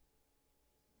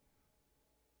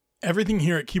Everything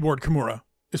here at Keyboard Kimura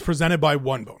is presented by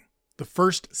OneBone, the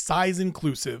first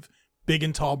size-inclusive, big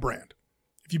and tall brand.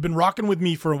 If you've been rocking with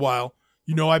me for a while,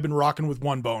 you know I've been rocking with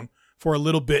OneBone for a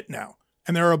little bit now,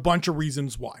 and there are a bunch of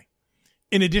reasons why.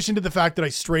 In addition to the fact that I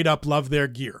straight up love their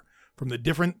gear, from the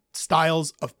different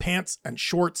styles of pants and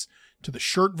shorts to the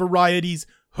shirt varieties,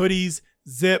 hoodies,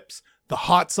 zips, the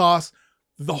hot sauce,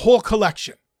 the whole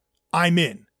collection, I'm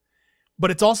in. But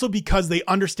it's also because they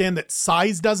understand that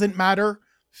size doesn't matter,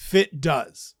 fit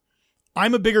does.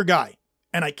 I'm a bigger guy,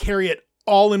 and I carry it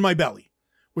all in my belly,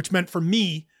 which meant for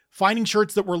me, finding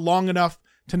shirts that were long enough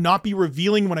to not be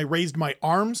revealing when I raised my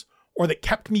arms, or that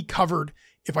kept me covered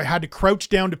if I had to crouch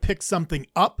down to pick something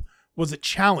up, was a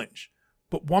challenge.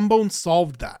 But OneBone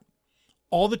solved that.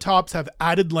 All the tops have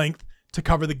added length to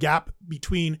cover the gap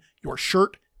between your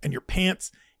shirt and your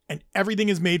pants, and everything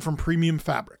is made from premium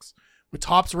fabrics, with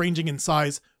tops ranging in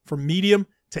size from medium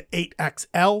to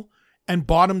 8XL, and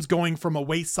bottoms going from a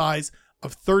waist size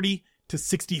of 30 to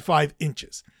 65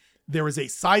 inches. There is a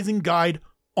sizing guide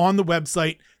on the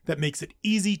website that makes it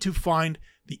easy to find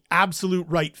the absolute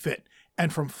right fit.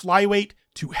 And from flyweight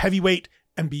to heavyweight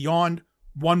and beyond,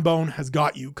 OneBone has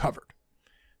got you covered.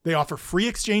 They offer free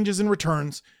exchanges and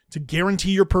returns to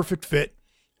guarantee your perfect fit,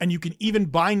 and you can even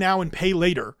buy now and pay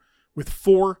later with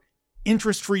 4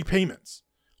 interest-free payments.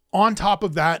 On top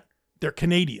of that, they're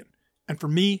Canadian, and for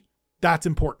me, that's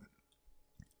important.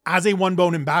 As a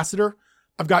OneBone ambassador,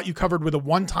 I've got you covered with a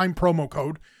one-time promo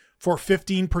code for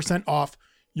 15% off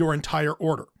your entire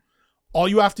order. All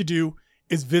you have to do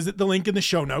is visit the link in the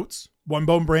show notes,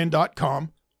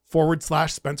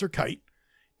 onebonebrand.com/Spencer Kite,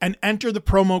 and enter the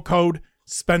promo code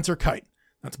Spencer Kite.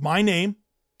 That's my name,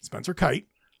 Spencer Kite,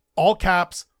 all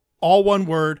caps, all one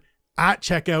word, at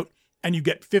checkout, and you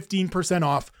get 15%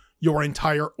 off your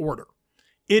entire order.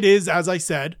 It is, as I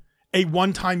said, a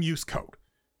one-time use code,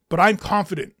 but I'm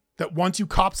confident that once you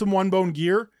cop some OneBone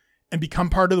gear and become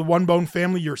part of the OneBone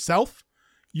family yourself,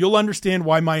 you'll understand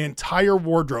why my entire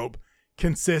wardrobe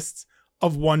consists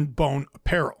of OneBone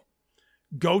apparel.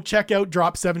 Go check out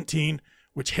Drop 17,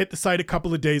 which hit the site a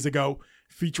couple of days ago,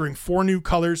 featuring 4 new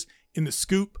colors in the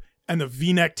scoop and the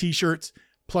V-neck t-shirts,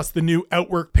 plus the new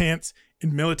Outwork pants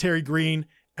in military green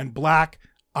and black.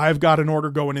 I've got an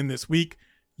order going in this week.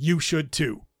 You should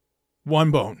too.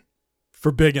 OneBone,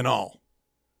 for big and all.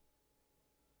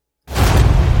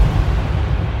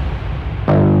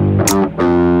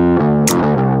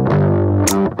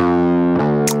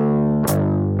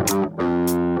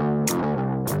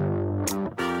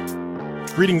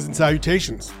 Greetings and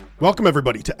salutations. Welcome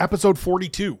everybody to episode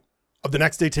 42 of the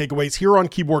Next Day Takeaways here on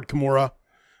Keyboard Kimura.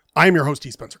 I am your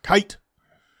host, Spencer Kite.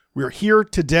 We are here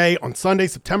today on Sunday,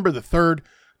 September the 3rd,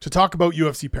 to talk about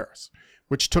UFC Paris,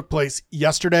 which took place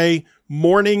yesterday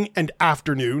morning and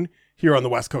afternoon here on the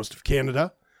west coast of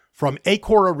Canada from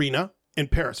Accor Arena in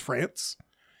Paris, France,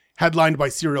 headlined by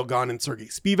Cyril Gane and Sergey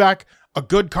Spivak. A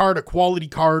good card, a quality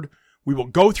card. We will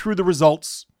go through the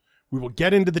results. We will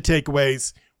get into the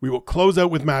takeaways. We will close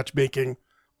out with matchmaking.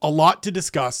 A lot to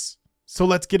discuss, so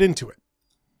let's get into it.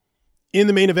 In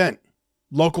the main event,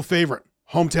 local favorite,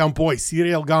 hometown boy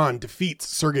Cyril Gane defeats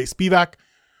Sergey Spivak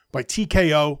by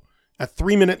TKO at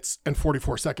 3 minutes and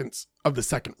 44 seconds of the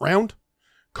second round.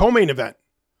 Co-main event,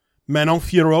 Manon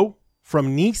Fiorot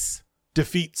from Nice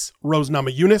defeats Rose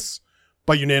Namajunas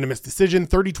by unanimous decision,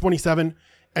 30-27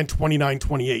 and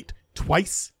 29-28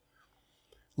 twice.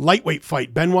 Lightweight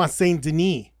fight, Benoit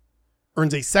Saint-Denis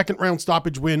earns a second round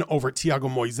stoppage win over Thiago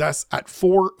Moises at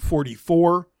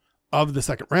 4:44 of the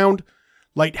second round.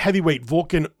 Light heavyweight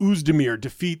Volkan Oezdemir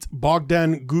defeats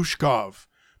Bogdan Gushkov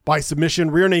by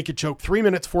submission, rear naked choke, 3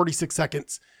 minutes 46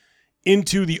 seconds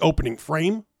into the opening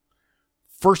frame.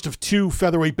 First of 2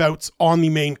 featherweight bouts on the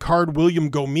main card,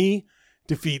 William Gomis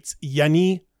defeats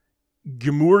Yanni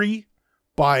Gimouri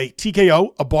by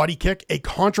TKO, a body kick, a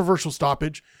controversial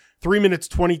stoppage, 3 minutes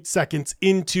 20 seconds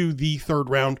into the third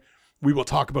round. We will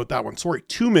talk about that one.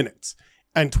 2 minutes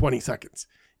and 20 seconds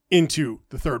into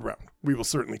the third round. We will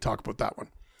certainly talk about that one.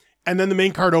 And then the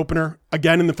main card opener,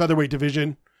 again in the featherweight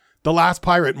division, the last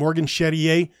pirate, Morgan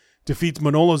Charrier, defeats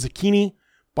Manolo Zucchini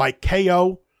by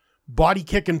KO, body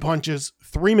kick and punches,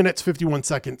 3 minutes 51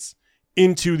 seconds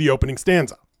into the opening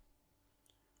stanza.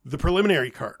 The preliminary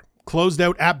card closed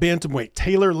out at bantamweight,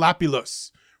 Taylor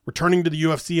Lapillus returning to the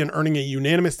UFC and earning a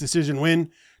unanimous decision win,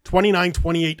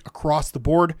 29-28 across the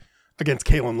board against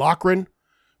Kalen Loughran.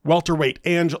 Welterweight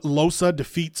Ange Losa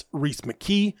defeats Reese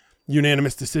McKee.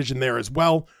 Unanimous decision there as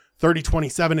well.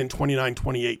 30-27 and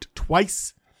 29-28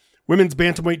 twice. Women's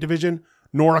bantamweight division,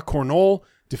 Nora Cornell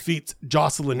defeats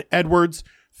Jocelyn Edwards.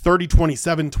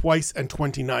 30-27 twice and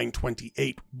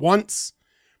 29-28 once.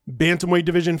 Bantamweight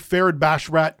division, Farid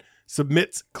Basharat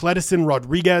submits Cledison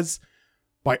Rodriguez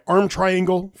by arm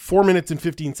triangle, 4 minutes and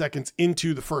 15 seconds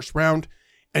into the first round.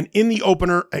 And in the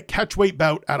opener, a catchweight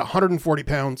bout at 140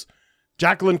 pounds,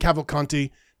 Jacqueline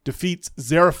Cavalcanti defeats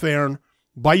Zara Fern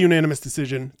by unanimous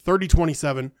decision,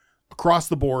 30-27, across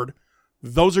the board.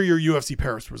 Those are your UFC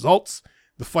Paris results.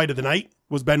 The fight of the night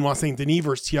was Benoit Saint-Denis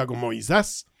versus Thiago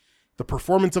Moises. The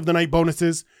performance of the night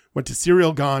bonuses went to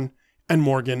Cyril Gane and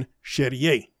Morgan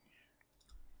Charrier.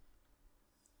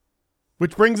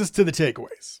 Which brings us to the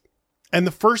takeaways. And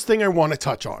the first thing I want to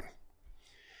touch on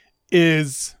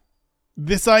is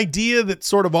this idea that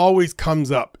sort of always comes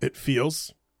up, it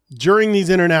feels, during these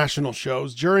international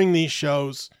shows, during these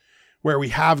shows where we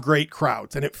have great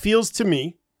crowds. And it feels to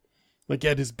me like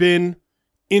it has been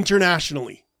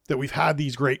internationally that we've had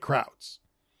these great crowds.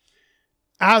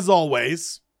 As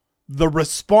always, the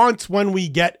response when we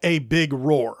get a big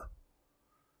roar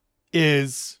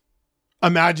is,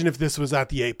 imagine if this was at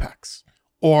the Apex,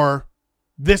 or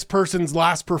this person's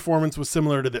last performance was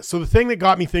similar to this. So the thing that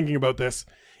got me thinking about this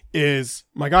is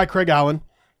my guy Craig Allen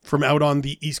from out on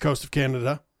the east coast of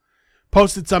Canada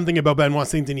posted something about Benoit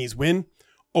Saint-Denis' win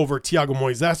over Thiago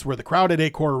Moises, where the crowd at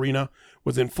Accor Arena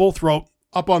was in full throat,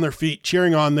 up on their feet,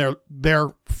 cheering on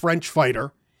their French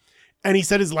fighter. And he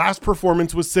said his last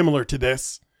performance was similar to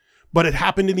this, but it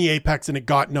happened in the Apex and it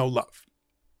got no love.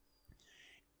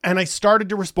 And I started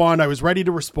to respond. I was ready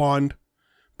to respond,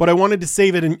 but I wanted to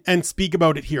save it and speak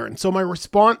about it here. And so my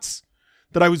response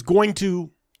that I was going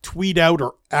to tweet out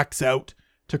or X out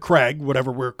to Craig,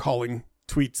 whatever we're calling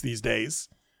tweets these days,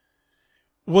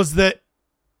 was that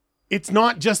it's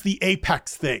not just the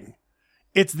Apex thing.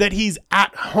 It's that he's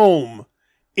at home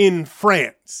in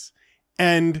France.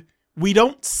 And we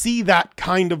don't see that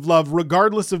kind of love,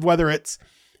 regardless of whether it's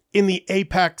in the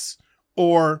Apex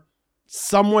or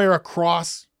somewhere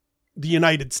across the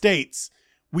United States.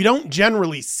 We don't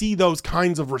generally see those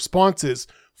kinds of responses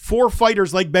for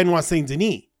fighters like Benoit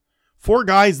Saint-Denis, for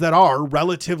guys that are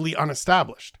relatively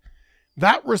unestablished.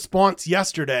 That response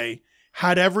yesterday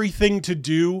had everything to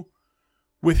do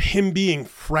with him being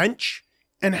French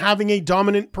and having a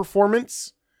dominant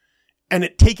performance and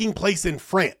it taking place in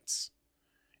France.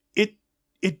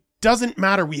 It doesn't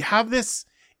matter. We have this,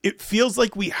 it feels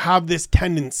like we have this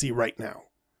tendency right now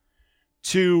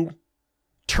to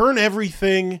turn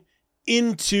everything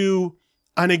into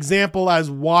an example as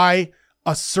why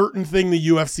a certain thing the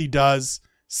UFC does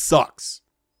sucks.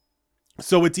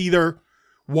 So it's either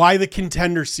why the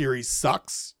Contender Series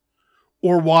sucks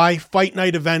or why fight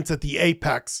night events at the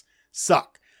Apex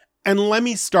suck. And let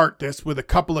me start this with a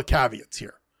couple of caveats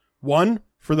here. One,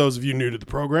 for those of you new to the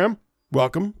program,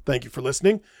 welcome. Thank you for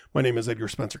listening. My name is Edgar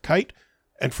Spencer Kite.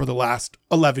 And for the last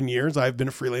 11 years, I've been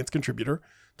a freelance contributor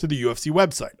to the UFC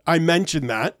website. I mention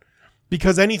that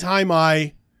because anytime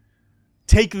I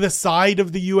take the side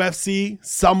of the UFC,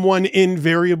 someone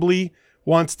invariably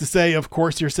wants to say, of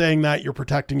course, you're saying that you're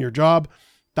protecting your job.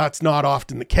 That's not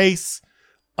often the case.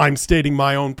 I'm stating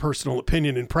my own personal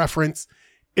opinion and preference.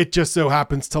 It just so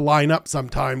happens to line up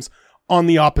sometimes on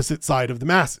the opposite side of the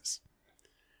masses.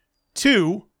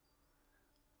 Two,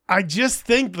 I just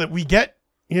think that we get,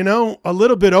 a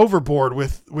little bit overboard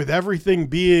with everything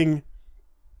being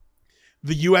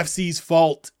the UFC's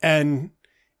fault and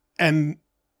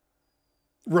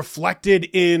reflected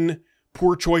in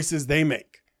poor choices they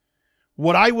make.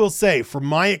 What I will say from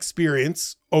my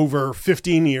experience over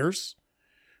 15 years,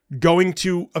 going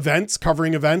to events,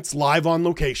 covering events live on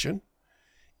location,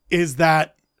 is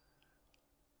that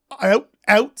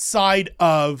outside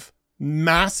of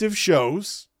massive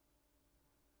shows,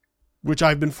 which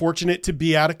I've been fortunate to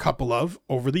be at a couple of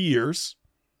over the years,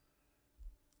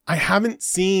 I haven't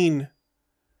seen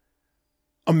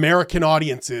American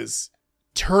audiences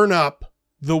turn up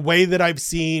the way that I've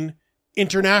seen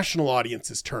international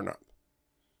audiences turn up.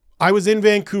 I was in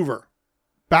Vancouver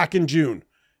back in June,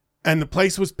 and the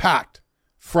place was packed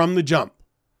from the jump.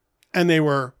 And they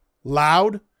were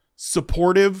loud,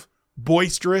 supportive,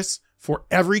 boisterous for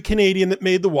every Canadian that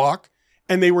made the walk,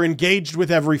 and they were engaged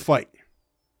with every fight.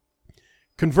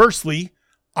 Conversely,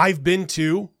 I've been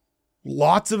to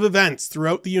lots of events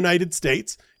throughout the United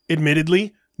States,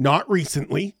 admittedly, not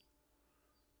recently,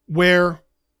 where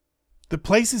the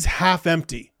place is half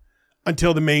empty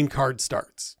until the main card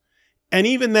starts. And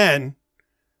even then,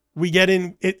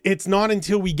 it's not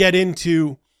until we get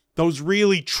into those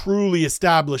really truly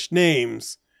established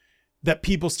names that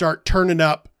people start turning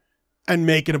up and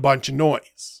making a bunch of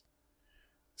noise.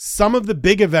 Some of the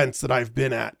big events that I've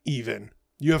been at, even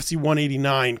UFC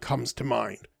 189 comes to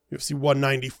mind, UFC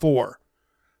 194.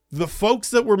 The folks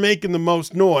that were making the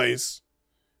most noise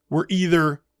were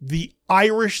either the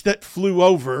Irish that flew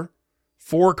over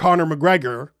for Conor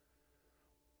McGregor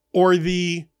or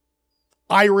the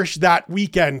Irish that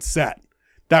weekend set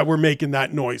that were making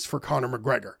that noise for Conor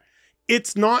McGregor.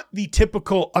 It's not the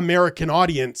typical American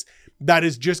audience that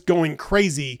is just going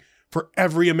crazy for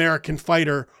every American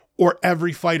fighter or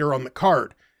every fighter on the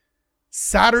card.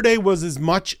 Saturday was as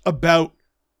much about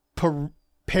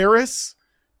Paris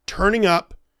turning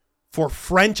up for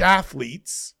French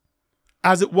athletes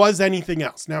as it was anything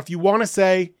else. Now, if you want to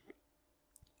say,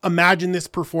 imagine this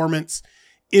performance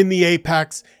in the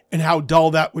Apex and how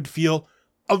dull that would feel,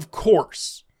 of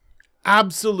course,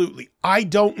 absolutely. I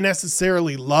don't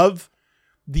necessarily love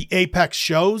the Apex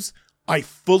shows. I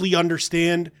fully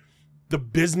understand the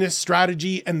business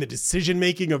strategy and the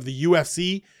decision-making of the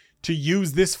UFC to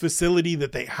use this facility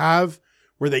that they have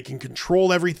where they can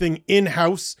control everything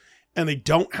in-house and they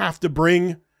don't have to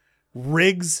bring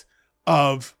rigs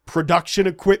of production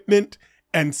equipment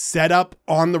and set up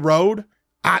on the road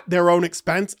at their own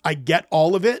expense. I get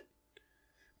all of it.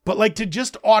 But like to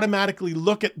just automatically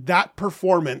look at that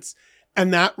performance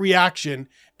and that reaction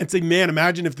and say, man,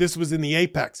 imagine if this was in the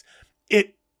Apex.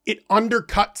 It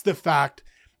undercuts the fact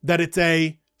that it's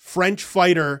a French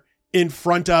fighter in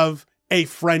front of a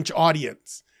French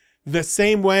audience. The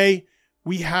same way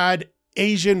we had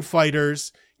Asian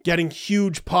fighters getting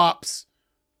huge pops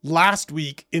last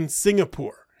week in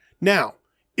Singapore. Now,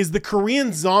 is the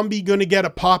Korean Zombie going to get a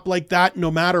pop like that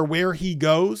no matter where he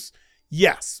goes?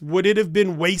 Yes. Would it have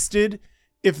been wasted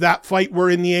if that fight were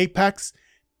in the Apex?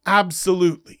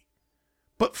 Absolutely.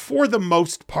 But for the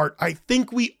most part, I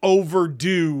think we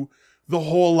overdo the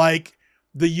whole like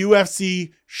the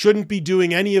UFC shouldn't be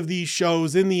doing any of these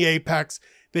shows in the Apex.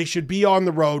 They should be on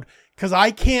the road. Because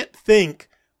I can't think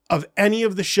of any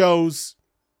of the shows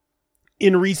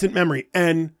in recent memory.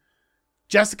 And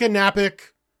Jessica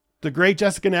Napick, the great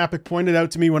Jessica Napick, pointed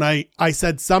out to me when I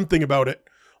said something about it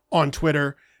on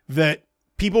Twitter that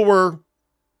people were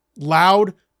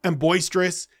loud and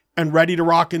boisterous and ready to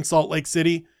rock in Salt Lake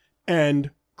City, and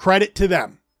credit to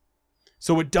them.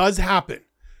 So it does happen,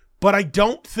 but I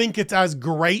don't think it's as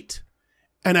great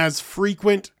and as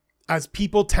frequent as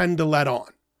people tend to let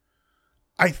on.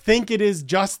 I think it is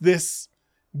just this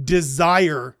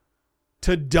desire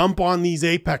to dump on these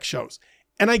Apex shows.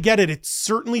 And I get it. It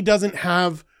certainly doesn't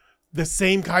have the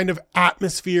same kind of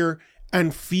atmosphere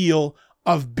and feel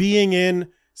of being in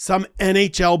some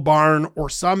NHL barn or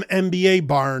some NBA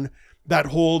barn that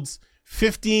holds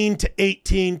 15 to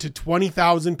 18 to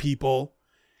 20,000 people.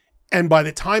 And by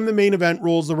the time the main event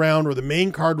rolls around or the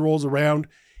main card rolls around,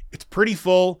 it's pretty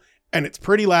full and it's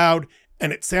pretty loud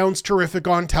and it sounds terrific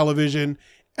on television.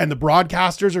 And the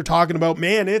broadcasters are talking about,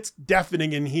 man, it's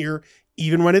deafening in here,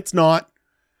 even when it's not.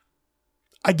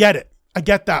 I get it. I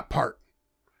get that part.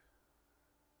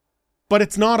 But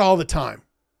it's not all the time.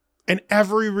 And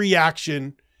every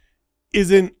reaction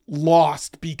isn't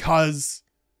lost because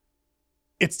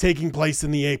it's taking place in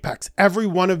the Apex. Every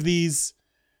one of these,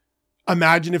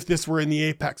 imagine if this were in the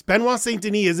Apex. Benoit Saint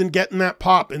Denis isn't getting that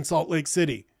pop in Salt Lake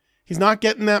City. He's not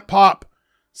getting that pop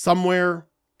somewhere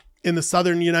in the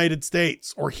southern United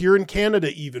States or here in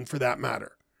Canada even for that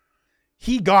matter.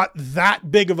 He got that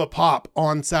big of a pop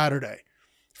on Saturday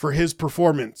for his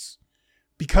performance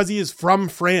because he is from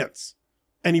France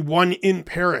and he won in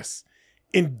Paris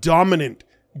in dominant,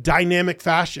 dynamic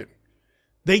fashion.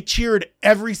 They cheered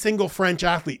every single French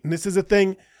athlete. And this is a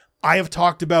thing I have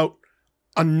talked about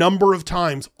a number of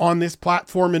times on this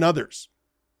platform and others.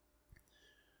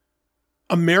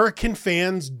 American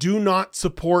fans do not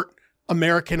support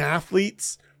American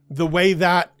athletes the way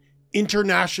that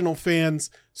international fans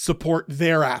support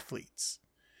their athletes.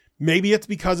 Maybe it's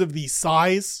because of the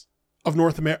size of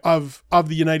of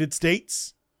the United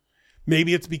States.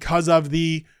 Maybe it's because of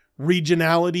the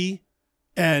regionality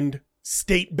and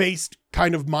state-based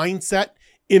kind of mindset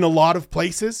in a lot of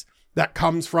places that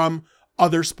comes from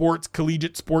other sports,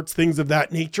 collegiate sports, things of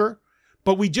that nature.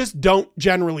 But we just don't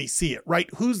generally see it, right?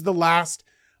 Who's the last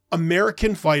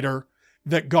American fighter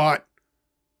that got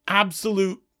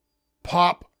absolute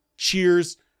pop,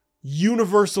 cheers,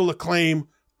 universal acclaim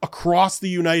across the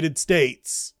United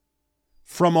States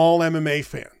from all MMA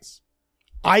fans?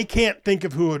 I can't think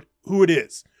of who it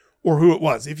is or who it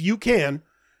was. If you can,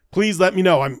 please let me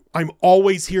know. I'm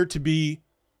always here to be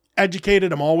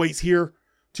educated. I'm always here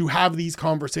to have these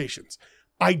conversations.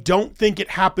 I don't think it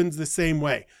happens the same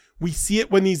way. We see it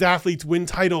when these athletes win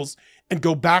titles and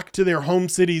go back to their home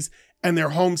cities and their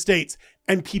home states,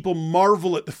 and people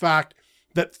marvel at the fact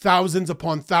that thousands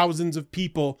upon thousands of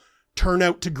people turn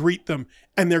out to greet them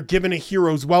and they're given a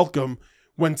hero's welcome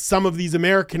when some of these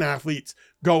American athletes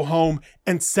go home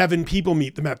and 7 people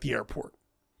meet them at the airport.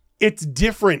 It's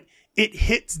different. It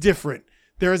hits different.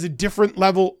 There is a different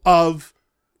level of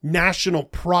national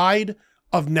pride,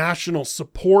 of national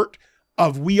support,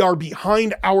 of we are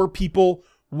behind our people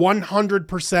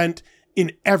 100%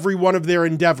 in every one of their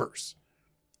endeavors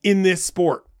in this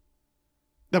sport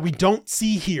that we don't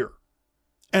see here.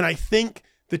 And I think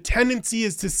the tendency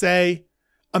is to say,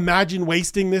 imagine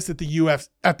wasting this at the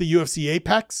UFC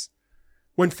Apex,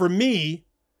 when for me,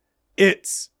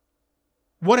 it's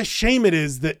what a shame it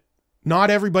is that not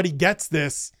everybody gets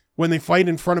this when they fight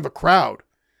in front of a crowd,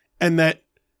 and that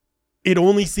it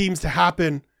only seems to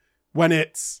happen when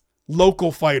it's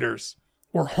local fighters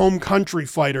or home country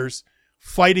fighters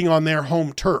fighting on their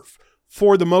home turf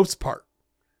for the most part.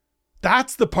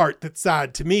 That's the part that's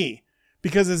sad to me,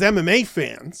 because as MMA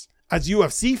fans, as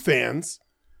UFC fans,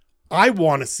 I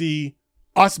want to see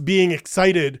us being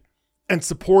excited and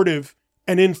supportive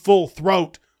and in full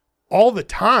throat all the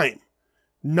time,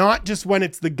 not just when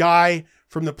it's the guy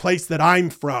from the place that I'm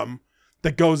from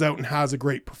that goes out and has a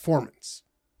great performance.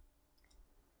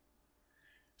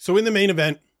 So in the main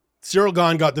event, Ciryl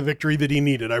Gane got the victory that he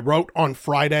needed. I wrote on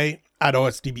Friday at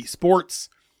OSDB Sports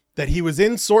that he was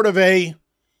in sort of a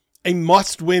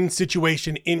must-win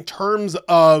situation in terms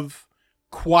of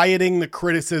quieting the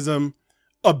criticism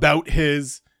about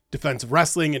his defensive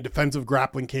wrestling and defensive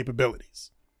grappling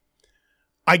capabilities.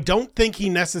 I don't think he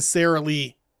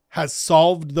necessarily has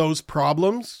solved those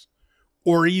problems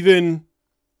or even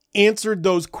answered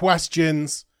those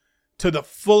questions to the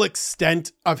full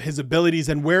extent of his abilities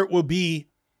and where it will be,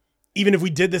 even if we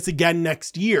did this again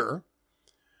next year.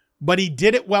 But he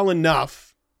did it well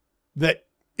enough that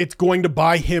it's going to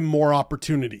buy him more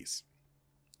opportunities.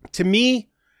 To me,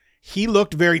 he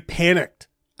looked very panicked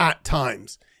at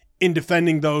times in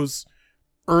defending those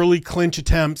early clinch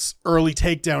attempts, early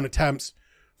takedown attempts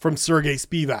from Sergey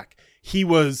Spivak. He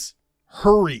was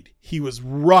hurried. He was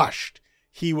rushed.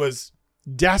 He was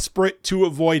desperate to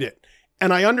avoid it.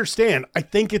 And I understand. I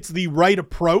think it's the right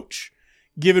approach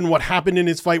given what happened in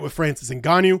his fight with Francis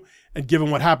Ngannou and given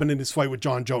what happened in his fight with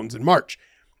John Jones in March.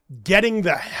 Getting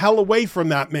the hell away from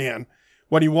that man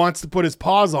when he wants to put his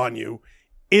paws on you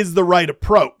is the right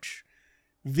approach.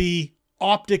 The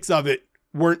optics of it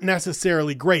weren't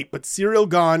necessarily great, but Ciryl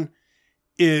Gane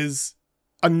is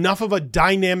enough of a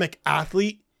dynamic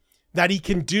athlete that he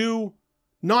can do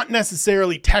not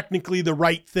necessarily technically the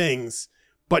right things,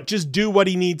 but just do what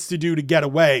he needs to do to get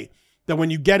away. That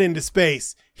when you get into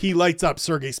space, he lights up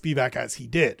Sergey Spivak as he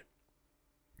did.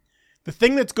 The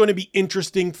thing that's going to be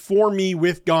interesting for me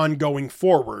with Gane going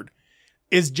forward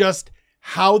is just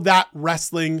how that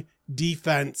wrestling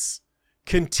defense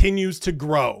continues to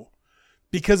grow.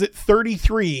 Because at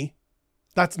 33,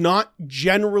 that's not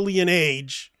generally an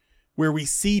age where we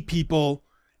see people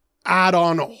add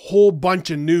on a whole bunch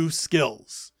of new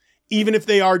skills, even if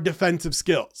they are defensive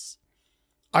skills.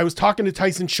 I was talking to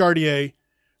Tyson Chartier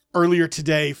earlier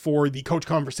today for the Coach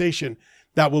Conversation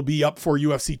that will be up for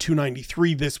UFC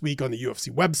 293 this week on the UFC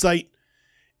website.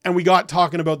 And we got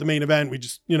talking about the main event. We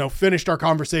just, finished our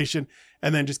conversation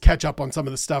and then just catch up on some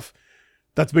of the stuff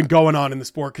that's been going on in the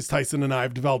sport, because Tyson and I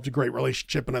have developed a great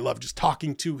relationship and I love just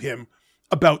talking to him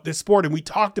about this sport. And we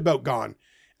talked about Gane,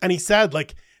 and he said,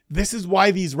 this is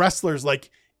why these wrestlers,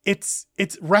 it's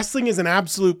wrestling is an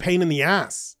absolute pain in the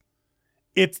ass.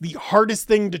 It's the hardest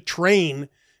thing to train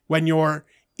when you're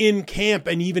in camp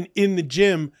and even in the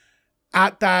gym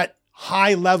at that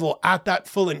high level, at that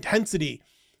full intensity,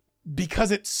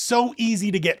 because it's so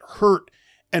easy to get hurt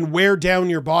and wear down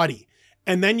your body.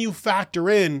 And then you factor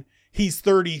in he's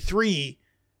 33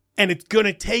 and it's going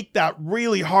to take that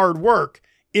really hard work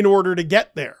in order to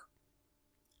get there.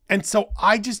 And so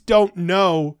I just don't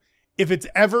know if it's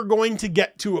ever going to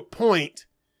get to a point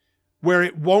where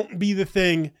it won't be the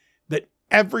thing that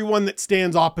everyone that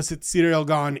stands opposite Ciryl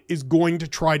Gane is going to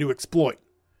try to exploit.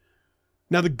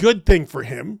 Now, the good thing for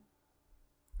him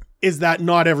is that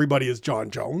not everybody is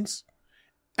John Jones,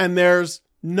 and there's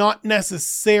not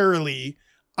necessarily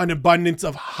an abundance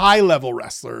of high-level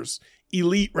wrestlers,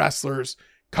 elite wrestlers,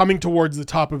 coming towards the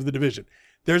top of the division.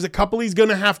 There's a couple he's going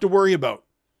to have to worry about.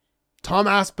 Tom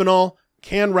Aspinall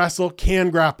can wrestle,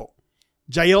 can grapple.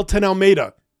 Jailton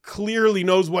Almeida clearly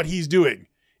knows what he's doing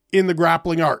in the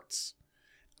grappling arts.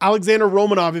 Alexander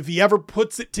Romanov, if he ever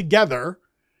puts it together,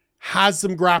 has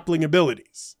some grappling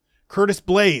abilities. Curtis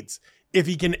Blades, if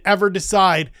he can ever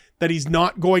decide that he's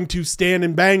not going to stand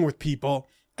and bang with people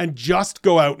and just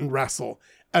go out and wrestle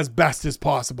as best as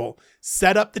possible,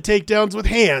 set up the takedowns with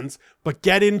hands, but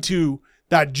get into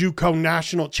that JUCO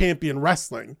national champion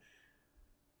wrestling,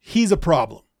 he's a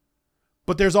problem.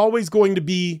 But there's always going to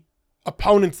be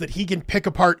opponents that he can pick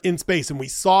apart in space, and we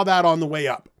saw that on the way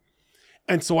up.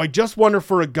 And so I just wonder,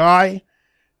 for a guy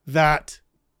that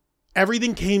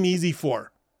everything came easy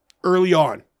for early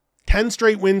on, 10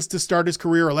 straight wins to start his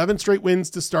career, 11 straight wins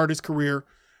to start his career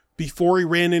before he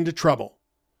ran into trouble.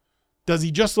 Does he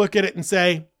just look at it and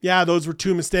say, yeah, those were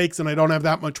 2 mistakes and I don't have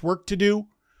that much work to do?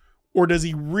 Or does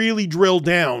he really drill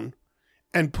down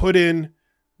and put in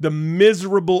the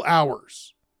miserable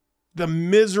hours, the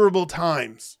miserable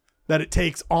times that it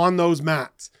takes on those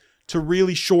mats to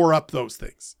really shore up those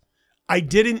things? I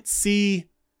didn't see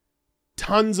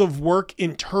tons of work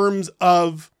in terms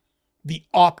of the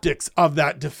optics of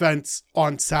that defense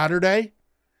on Saturday,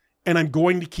 and I'm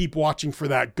going to keep watching for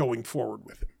that going forward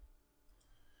with him.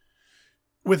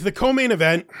 With the co-main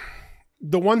event,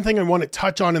 the one thing I want to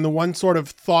touch on, and the one sort of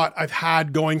thought I've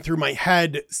had going through my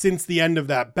head since the end of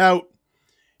that bout,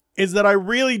 is that I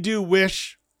really do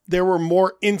wish there were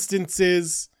more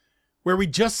instances where we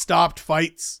just stopped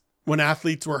fights when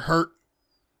athletes were hurt,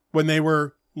 when they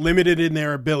were limited in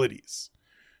their abilities.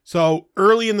 So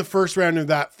early in the first round of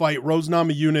that fight, Rose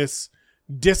Namajunas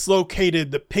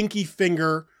dislocated the pinky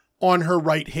finger on her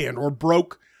right hand, or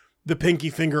broke the pinky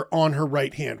finger on her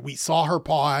right hand. We saw her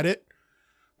paw at it.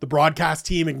 The broadcast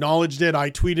team acknowledged it.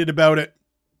 I tweeted about it.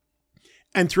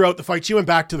 And throughout the fight, she went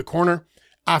back to the corner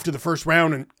after the first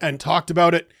round and talked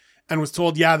about it and was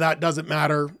told, yeah, that doesn't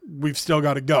matter. We've still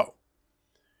got to go.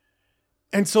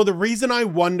 And so the reason I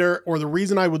wonder, or the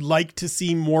reason I would like to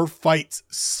see more fights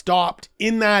stopped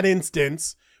in that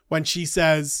instance when she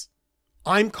says,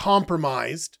 I'm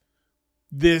compromised,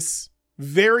 this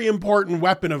very important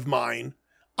weapon of mine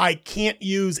I can't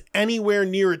use anywhere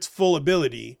near its full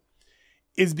ability,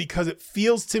 is because it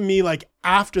feels to me like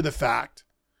after the fact,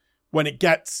 when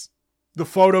the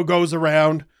photo goes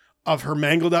around of her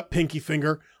mangled up pinky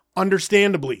finger,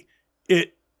 understandably,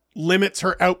 it limits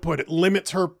her output. It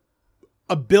limits her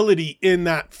ability in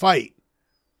that fight.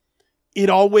 It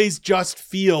always just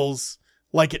feels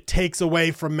like it takes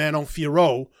away from Manon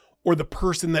Fiorot, or the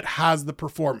person that has the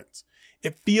performance.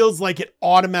 It feels like it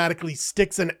automatically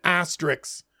sticks an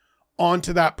asterisk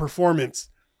onto that performance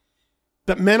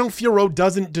that Manon Fiorot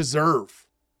doesn't deserve,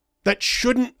 that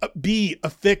shouldn't be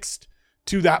affixed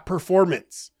to that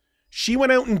performance. She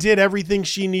went out and did everything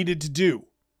she needed to do.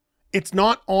 It's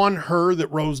not on her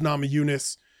that Rose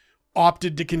Namajunas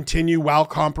opted to continue while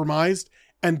compromised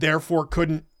and therefore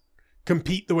couldn't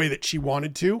compete the way that she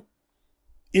wanted to.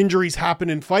 Injuries happen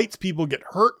in fights. People get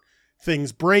hurt.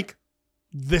 Things break.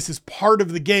 This is part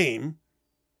of the game.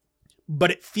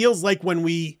 But it feels like when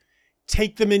we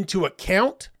take them into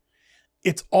account,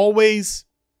 it's always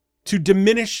to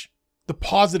diminish the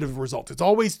positive result. It's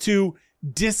always to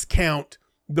discount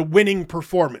the winning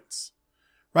performance,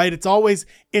 right?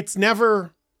 It's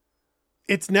never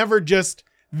just,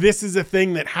 this is a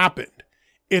thing that happened.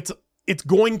 It's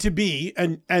going to be,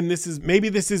 and this is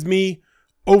me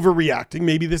overreacting.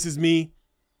 Maybe this is me,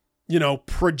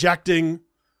 projecting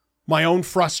my own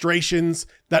frustrations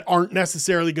that aren't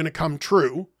necessarily going to come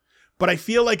true. But I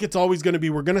feel like it's always going to be,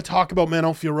 we're going to talk about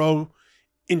Manon Fiorot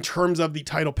in terms of the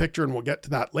title picture, and we'll get to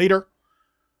that later.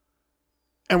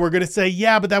 And we're going to say,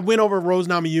 yeah, but that win over Rose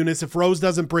Namajunas, if Rose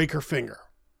doesn't break her finger.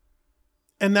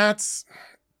 And that's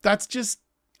just,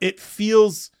 it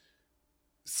feels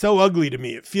so ugly to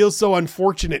me. It feels so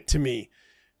unfortunate to me,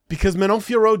 because Manon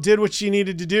Fiorot did what she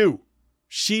needed to do.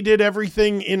 She did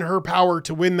everything in her power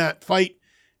to win that fight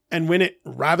and win it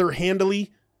rather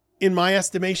handily, in my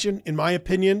estimation, in my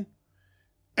opinion.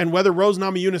 And whether Rose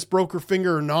Namajunas broke her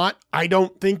finger or not, I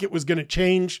don't think it was going to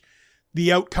change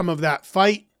the outcome of that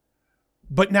fight.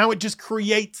 But now it just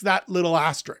creates that little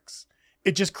asterisk.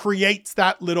 It just creates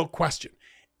that little question.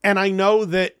 And I know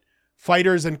that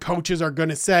fighters and coaches are going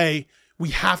to say,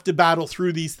 we have to battle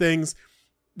through these things.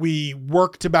 We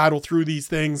work to battle through these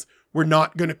things. We're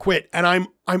not going to quit. And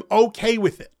I'm okay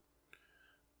with it.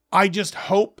 I just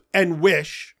hope and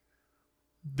wish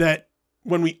that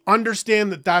when we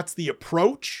understand that that's the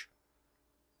approach,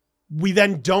 we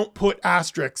then don't put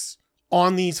asterisks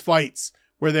on these fights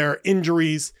where there are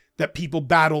injuries that people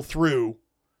battle through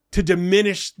to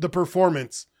diminish the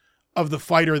performance of the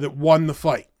fighter that won the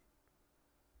fight.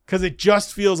 Because it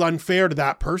just feels unfair to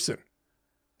that person.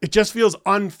 It just feels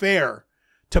unfair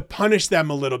to punish them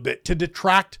a little bit, to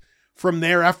detract from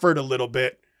their effort a little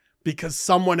bit, because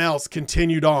someone else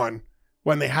continued on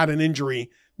when they had an injury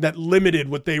that limited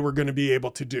what they were going to be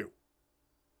able to do.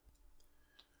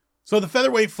 So the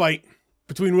featherweight fight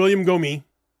between William Gomis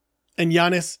and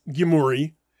Yanis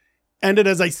Ghemmouri ended,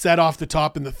 as I said off the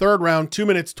top, in the third round, 2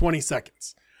 minutes, 20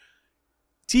 seconds.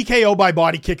 TKO by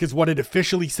body kick is what it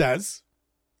officially says,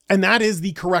 and that is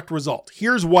the correct result.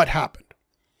 Here's what happened.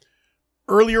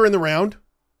 Earlier in the round,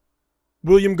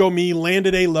 William Gomis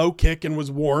landed a low kick and was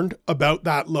warned about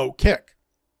that low kick.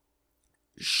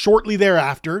 Shortly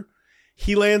thereafter,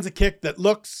 he lands a kick that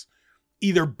looks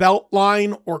either belt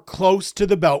line or close to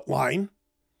the belt line.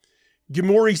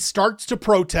 Gomori starts to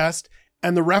protest,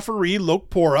 and the referee,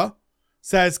 Lokpora,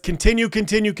 says, continue,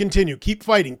 keep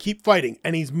fighting.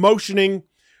 And he's motioning,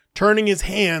 turning his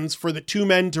hands for the two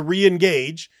men to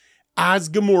re-engage as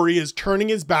Gomori is turning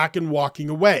his back and walking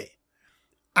away.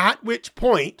 At which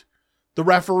point, the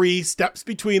referee steps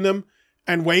between them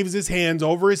and waves his hands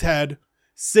over his head,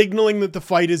 signaling that the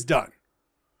fight is done.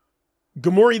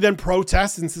 Gomori then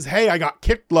protests and says, hey, I got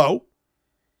kicked low.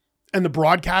 And the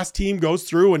broadcast team goes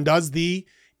through and does the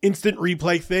instant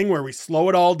replay thing where we slow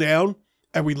it all down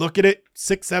and we look at it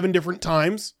 6-7 different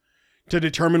times to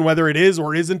determine whether it is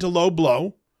or isn't a low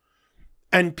blow.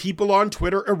 And people on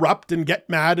Twitter erupt and get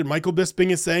mad. And Michael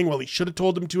Bisping is saying, well, he should have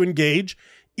told them to engage,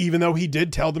 even though he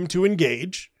did tell them to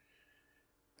engage.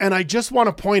 And I just want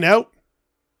to point out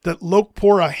that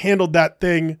Lokpora handled that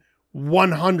thing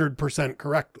 100%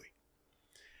 correctly.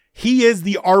 He is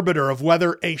the arbiter of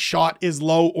whether a shot is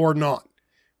low or not,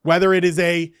 whether it is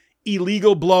a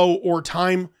illegal blow or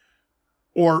time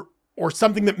or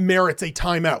something that merits a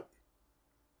timeout.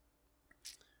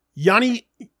 Yanis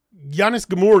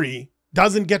Gomori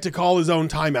doesn't get to call his own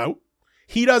timeout.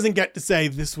 He doesn't get to say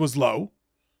this was low.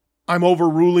 I'm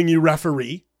overruling you,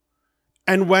 referee.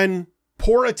 And when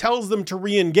Pora tells them to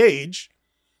re-engage,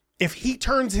 if he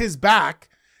turns his back,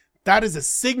 that is a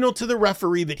signal to the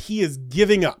referee that he is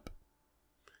giving up.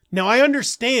 Now, I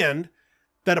understand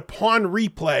that upon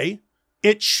replay,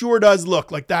 it sure does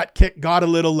look like that kick got a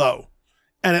little low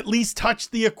and at least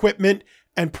touched the equipment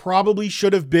and probably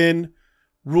should have been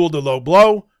ruled a low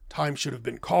blow. Time should have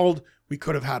been called. We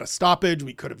could have had a stoppage.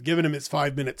 We could have given him his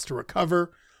 5 minutes to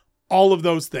recover. All of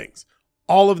those things.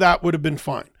 All of that would have been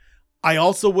fine. I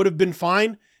also would have been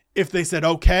fine if they said,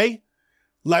 okay,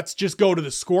 let's just go to the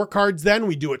scorecards then.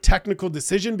 We do a technical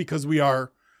decision because we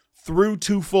are through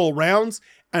 2 full rounds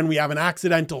and we have an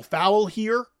accidental foul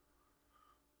here.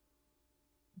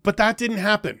 But that didn't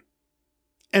happen.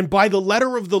 And by the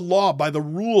letter of the law, by the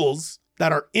rules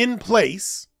that are in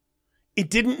place, it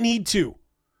didn't need to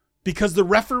because the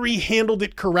referee handled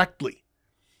it correctly.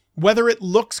 Whether it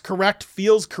looks correct,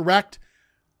 feels correct,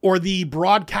 or the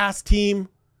broadcast team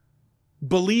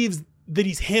believes that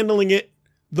he's handling it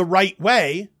the right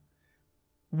way,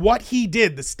 what he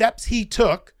did, the steps he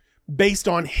took based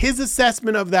on his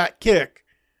assessment of that kick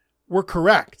were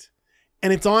correct.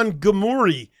 And it's on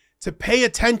Gomori to pay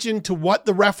attention to what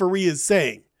the referee is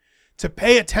saying, to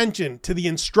pay attention to the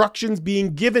instructions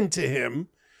being given to him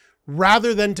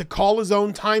rather than to call his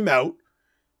own timeout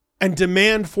and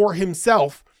demand for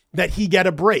himself that he get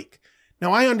a break.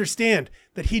 Now, I understand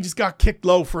that he just got kicked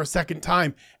low for a second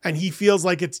time and he feels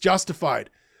like it's justified.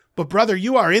 But brother,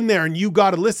 you are in there and you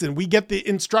got to listen. We get the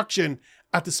instruction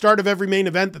at the start of every main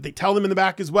event that they tell them in the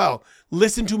back as well.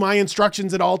 Listen to my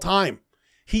instructions at all time.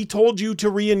 He told you to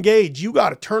re-engage. You got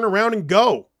to turn around and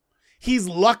go. He's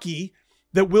lucky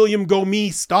that William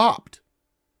Gomis stopped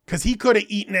because he could have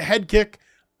eaten a head kick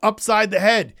upside the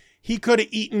head. He could have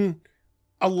eaten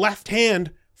a left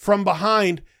hand from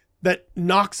behind that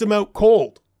knocks him out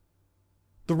cold.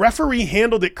 The referee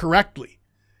handled it correctly.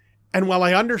 And while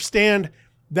I understand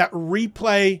that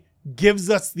replay gives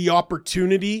us the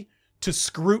opportunity to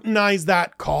scrutinize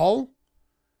that call,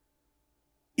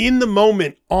 in the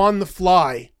moment, on the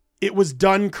fly, it was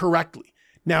done correctly.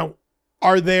 Now,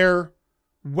 are there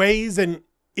ways and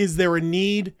is there a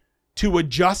need to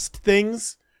adjust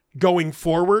things going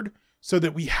forward so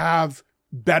that we have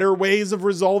better ways of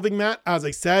resolving that? As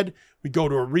I said, we go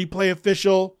to a replay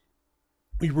official,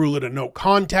 we rule it a no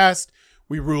contest,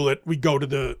 we go to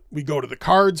the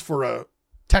cards for a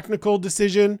technical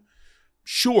decision.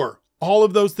 Sure, all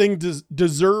of those things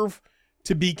deserve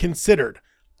to be considered.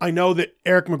 I know that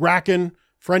Eric McGracken,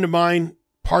 friend of mine,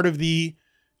 part of the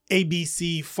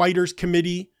ABC Fighters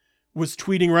Committee, was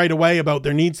tweeting right away about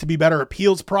there needs to be better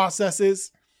appeals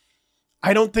processes.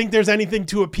 I don't think there's anything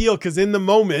to appeal because in the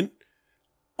moment,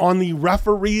 on the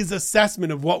referee's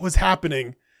assessment of what was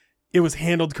happening, it was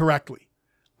handled correctly.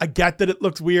 I get that it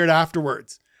looks weird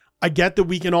afterwards. I get that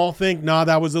we can all think, nah,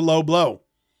 that was a low blow.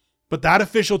 But that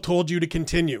official told you to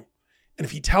continue. And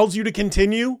if he tells you to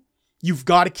continue, you've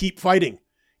got to keep fighting.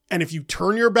 And if you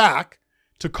turn your back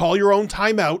to call your own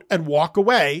timeout and walk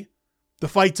away, the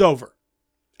fight's over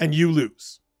and you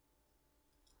lose.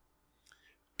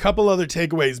 Couple other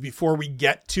takeaways before we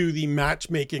get to the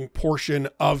matchmaking portion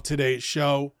of today's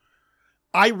show.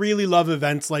 I really love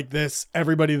events like this.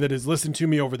 Everybody that has listened to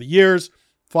me over the years,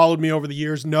 followed me over the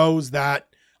years, knows that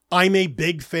I'm a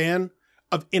big fan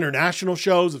of international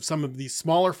shows, of some of these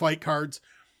smaller fight cards,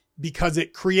 because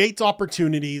it creates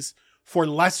opportunities for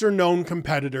lesser known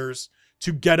competitors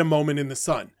to get a moment in the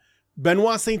sun.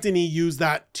 Benoit Saint-Denis used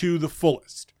that to the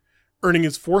fullest, earning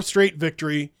his 4th straight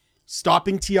victory,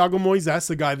 stopping Thiago Moises,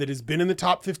 a guy that has been in the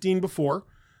top 15 before,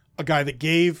 a guy that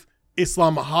gave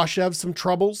Islam Makhachev some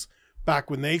troubles back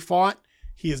when they fought.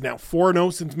 He is now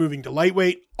 4-0 since moving to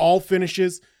lightweight. All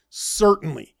finishes,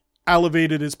 certainly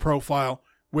elevated his profile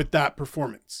with that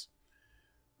performance.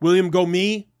 William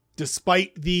Gomis,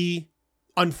 despite the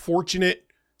unfortunate,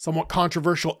 somewhat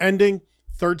controversial ending,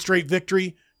 3rd straight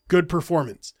victory, good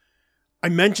performance. I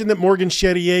mentioned that Morgan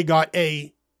Charrier got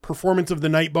a performance of the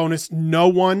night bonus. No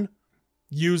one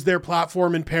used their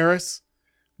platform in Paris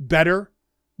better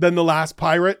than the last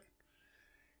Pirate.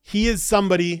 He is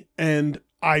somebody, and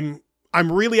I'm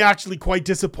really actually quite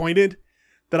disappointed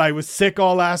that I was sick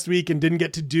all last week and didn't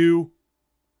get to do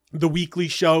the weekly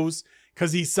shows,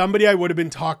 because he's somebody I would have been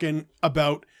talking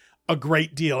about a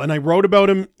great deal. And I wrote about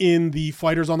him in the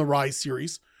Fighters on the Rise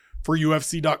series for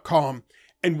UFC.com.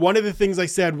 And one of the things I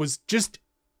said was just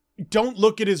don't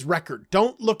look at his record.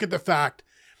 Don't look at the fact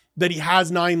that he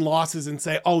has 9 losses and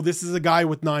say, oh, this is a guy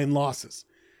with 9 losses.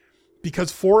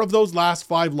 Because 4 of those last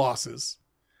 5 losses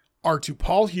are to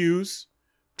Paul Hughes,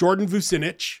 Jordan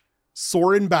Vucinic,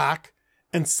 Soren Bak,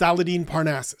 and Saladin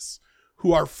Parnassus,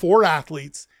 who are 4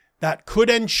 athletes that could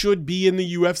and should be in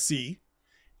the UFC.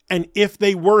 And if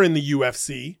they were in the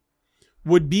UFC,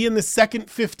 would be in the second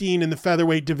 15 in the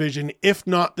featherweight division, if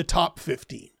not the top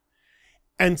 15.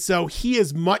 And so he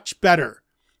is much better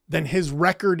than his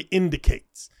record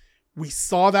indicates. We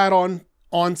saw that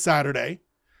on Saturday.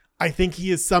 I think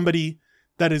he is somebody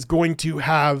that is going to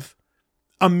have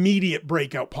immediate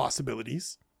breakout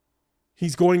possibilities.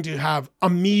 He's going to have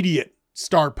immediate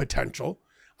star potential.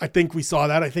 I think we saw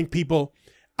that. I think people,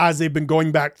 as they've been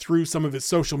going back through some of his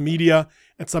social media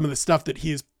and some of the stuff that he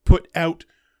has put out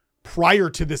prior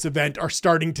to this event, are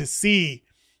starting to see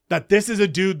that this is a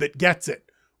dude that gets it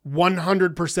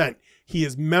 100%. He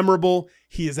is memorable.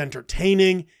 He is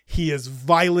entertaining. He is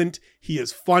violent. He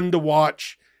is fun to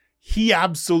watch. He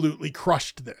absolutely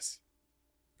crushed this.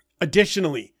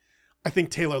 Additionally, I think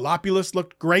Taylor Lapulus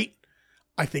looked great.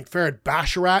 I think Farid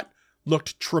Basharat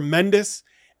looked tremendous.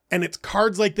 And it's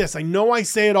cards like this. I know I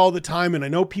say it all the time, and I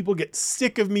know people get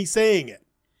sick of me saying it.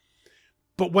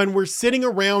 But when we're sitting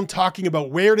around talking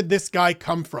about where did this guy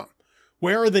come from?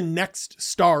 Where are the next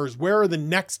stars? Where are the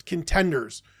next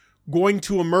contenders going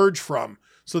to emerge from?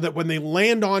 So that when they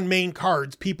land on main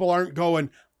cards, people aren't going,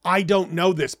 I don't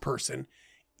know this person.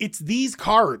 It's these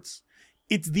cards.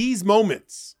 It's these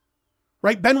moments,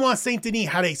 right? Benoit Saint-Denis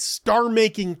had a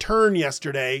star-making turn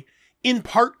yesterday, in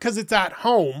part because it's at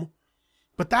home,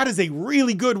 but that is a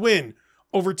really good win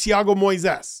over Thiago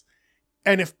Moises.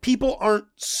 And if people aren't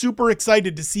super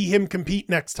excited to see him compete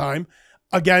next time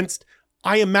against,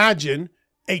 I imagine,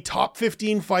 a top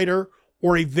 15 fighter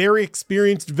or a very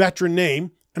experienced veteran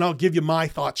name, and I'll give you my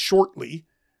thoughts shortly,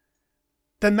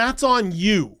 then that's on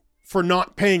you for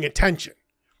not paying attention.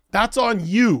 That's on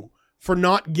you for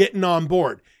not getting on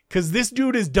board, because this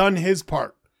dude has done his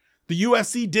part. The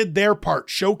UFC did their part,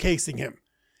 showcasing him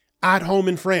at home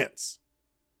in France.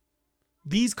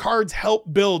 These cards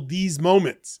help build these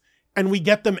moments, and we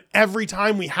get them every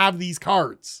time we have these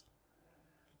cards.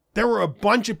 There were a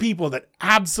bunch of people that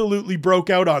absolutely broke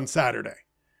out on Saturday,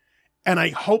 and I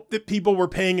hope that people were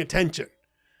paying attention.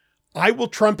 I will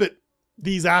trumpet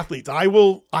these athletes. I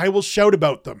will shout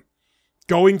about them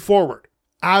going forward.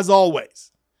 As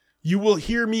always, you will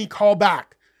hear me call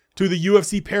back to the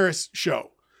UFC Paris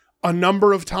show a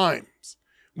number of times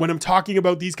when I'm talking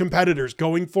about these competitors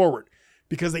going forward,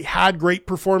 because they had great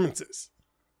performances.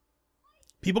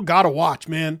 People got to watch,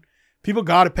 man. People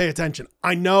got to pay attention.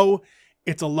 I know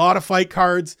it's a lot of fight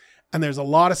cards and there's a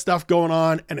lot of stuff going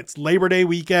on, and it's Labor Day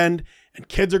weekend and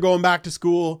kids are going back to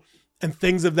school and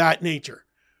things of that nature.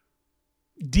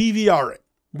 DVR it,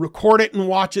 record it and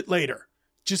watch it later.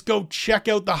 Just go check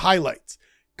out the highlights.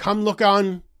 Come look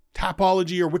on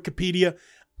Tapology or Wikipedia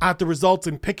at the results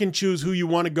and pick and choose who you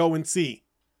want to go and see.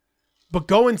 But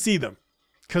go and see them,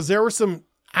 because there were some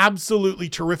absolutely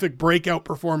terrific breakout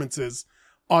performances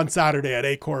on Saturday at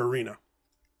Accor Arena.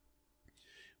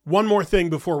 One more thing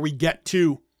before we get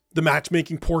to the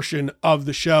matchmaking portion of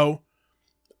the show.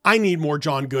 I need more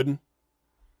John Gooden.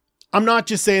 I'm not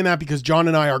just saying that because John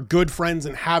and I are good friends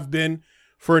and have been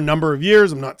for a number of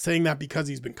years. I'm not saying that because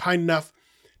he's been kind enough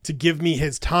to give me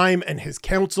his time and his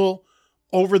counsel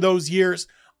over those years.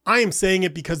 I am saying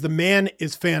it because the man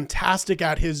is fantastic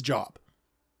at his job.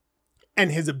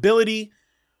 And his ability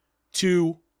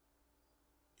to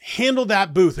handle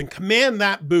that booth and command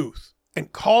that booth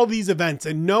and call these events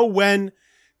and know when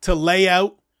to lay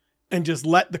out and just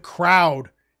let the crowd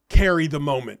carry the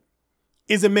moment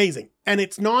is amazing. And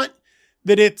it's not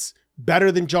that it's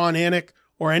better than John Anik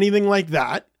or anything like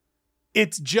that.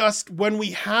 It's just when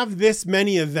we have this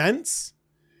many events,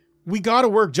 we got to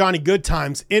work Johnny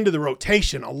Goodtimes into the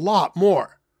rotation a lot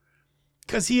more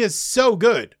because he is so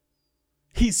good.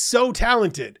 He's so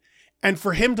talented. And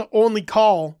for him to only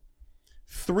call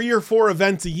 3 or 4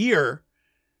 events a year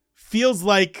feels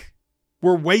like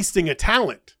we're wasting a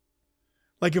talent.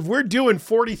 Like if we're doing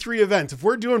 43 events, if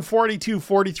we're doing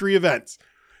 43 events,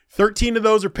 13 of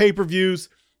those are pay-per-views.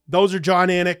 Those are John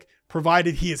Anik,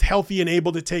 provided he is healthy and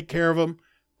able to take care of them.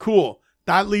 Cool.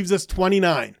 That leaves us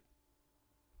 29.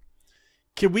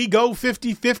 Can we go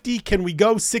 50-50? Can we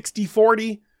go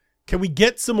 60-40? Can we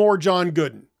get some more John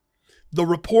Gooden? The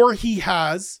rapport he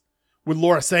has with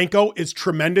Lorisenko is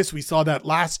tremendous. We saw that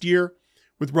last year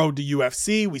with Road to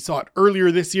UFC. We saw it earlier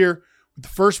this year with the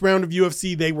first round of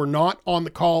UFC. They were not on the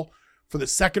call for the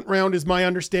second round is my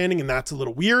understanding, and that's a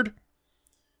little weird.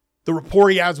 The rapport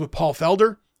he has with Paul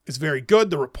Felder is very good.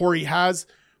 The rapport he has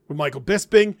with Michael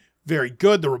Bisping, very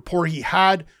good. The rapport he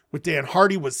had with Dan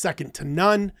Hardy was second to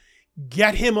none.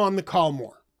 Get him on the call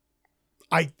more.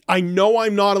 I know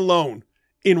I'm not alone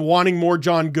in wanting more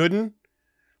John Gooden,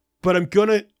 but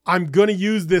I'm gonna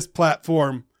use this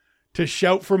platform to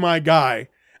shout for my guy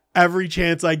every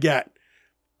chance I get,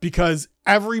 because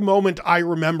every moment I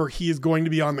remember he is going to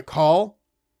be on the call,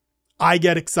 I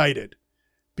get excited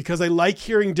because I like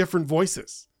hearing different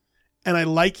voices and I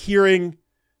like hearing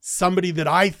somebody that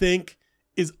I think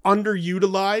is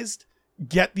underutilized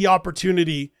get the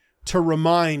opportunity to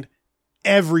remind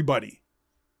everybody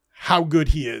how good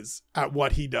he is at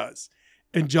what he does.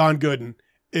 And John Gooden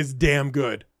is damn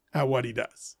good at what he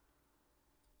does.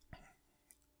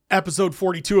 Episode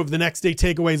 42 of the Next Day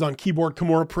Takeaways on Keyboard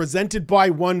Kimura, presented by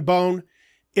One Bone.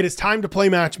 It is time to play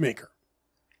matchmaker.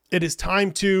 It is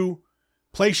time to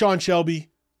play Sean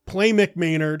Shelby, play Mick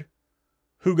Maynard,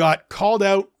 who got called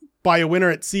out by a winner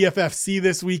at CFFC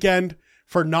this weekend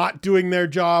for not doing their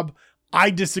job.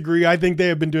 I disagree. I think they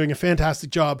have been doing a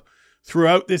fantastic job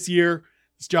throughout this year.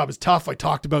 This job is tough. I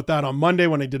talked about that on Monday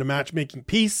when I did a matchmaking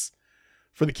piece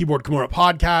for the Keyboard Kimura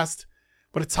podcast.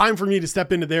 But it's time for me to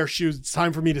step into their shoes. It's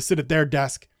time for me to sit at their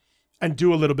desk and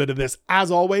do a little bit of this. As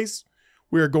always,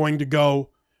 we are going to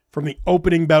go from the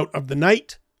opening bout of the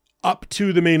night up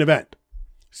to the main event.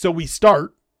 So we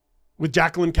start with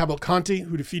Jacqueline Cavalcanti,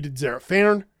 who defeated Zara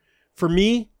Farn. For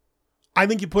me, I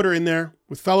think you put her in there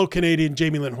with fellow Canadian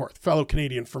Jamie Lynn Horth. Fellow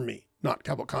Canadian for me, not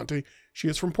Cavalcanti. She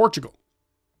is from Portugal.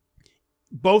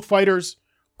 Both fighters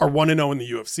are 1-0 in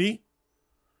the UFC.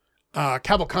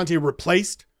 Cavalcanti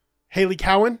replaced Haley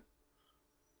Cowan.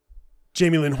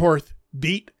 Jamie Lynn Horth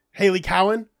beat Haley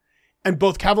Cowan. And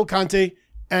both Cavalcanti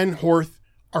and Horth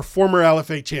are former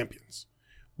LFA champions.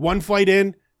 One fight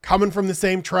in, coming from the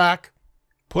same track,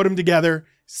 put them together,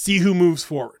 see who moves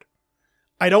forward.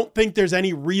 I don't think there's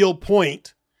any real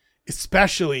point,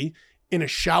 especially in a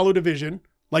shallow division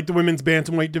like the women's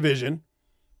bantamweight division,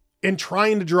 in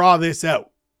trying to draw this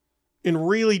out, in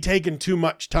really taking too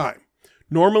much time.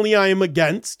 Normally I am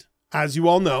against, as you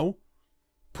all know,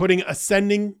 putting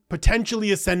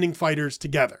potentially ascending fighters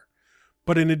together.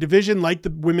 But in a division like the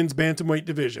women's bantamweight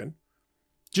division,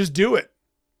 just do it.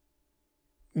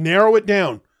 Narrow it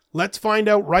down. Let's find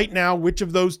out right now which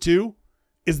of those two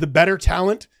is the better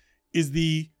talent, is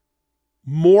the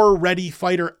more ready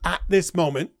fighter at this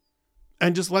moment,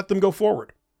 and just let them go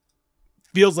forward.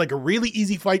 Feels like a really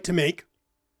easy fight to make.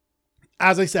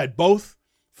 As I said, both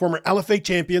former LFA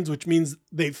champions, which means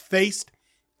they've faced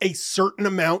a certain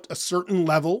amount, a certain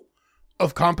level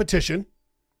of competition.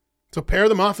 So pair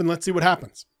them off and let's see what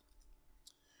happens.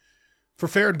 For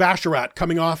Farid Basharat,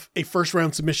 coming off a first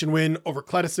round submission win over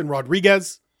Cledison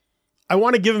Rodriguez, I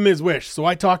want to give him his wish. So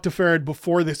I talked to Farid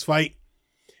before this fight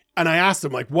and I asked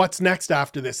him, like, what's next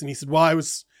after this? And he said, well,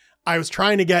 I was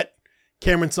trying to get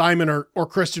Cameron Simon or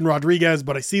Christian Rodriguez,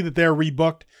 but I see that they're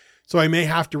rebooked, so I may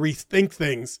have to rethink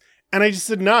things. And I just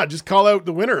said, nah, just call out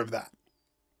the winner of that.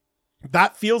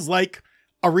 That feels like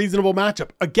a reasonable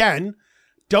matchup. Again,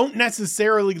 don't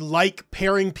necessarily like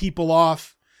pairing people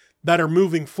off that are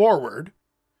moving forward,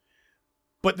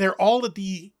 but they're all at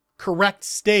the correct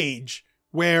stage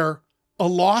where a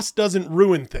loss doesn't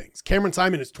ruin things. Cameron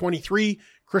Simon is 23.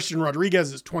 Christian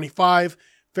Rodriguez is 25.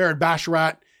 Farid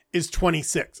Basharat is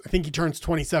 26. I think he turns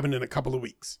 27 in a couple of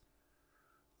weeks.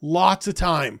 Lots of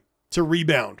time to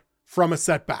rebound from a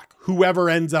setback, whoever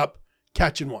ends up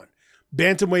catching one.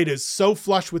 Bantamweight is so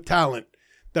flush with talent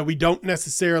that we don't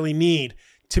necessarily need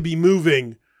to be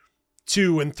moving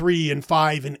 2 and 3 and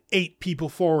 5 and 8 people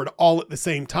forward all at the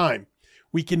same time.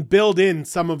 We can build in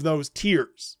some of those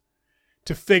tiers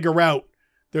to figure out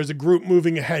there's a group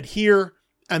moving ahead here,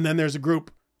 and then there's a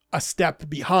group a step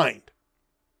behind.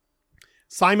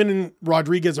 Simon and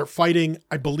Rodriguez are fighting,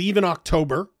 I believe, in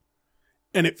October,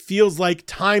 and it feels like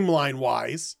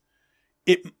timeline-wise,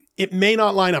 it may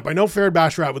not line up. I know Farid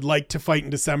Basharat would like to fight in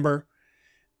December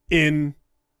in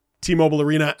T-Mobile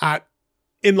Arena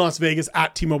in Las Vegas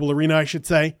at T-Mobile Arena, I should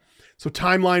say. So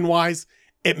timeline-wise,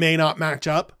 it may not match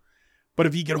up. But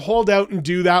if he could hold out and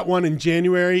do that one in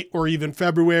January or even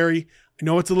February, I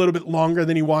know it's a little bit longer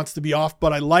than he wants to be off,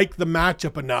 but I like the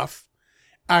matchup enough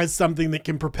as something that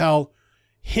can propel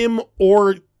him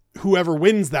or whoever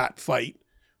wins that fight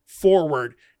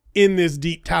forward in this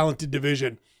deep, talented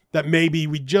division that maybe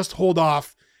we just hold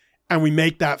off and we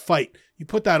make that fight. You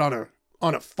put that on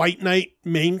a fight night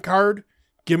main card,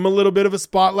 give him a little bit of a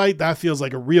spotlight. That feels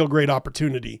like a real great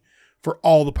opportunity for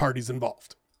all the parties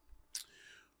involved.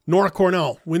 Nora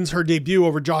Cornell wins her debut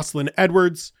over Jocelyn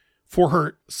Edwards for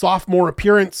her sophomore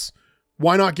appearance.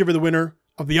 Why not give her the winner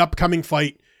of the upcoming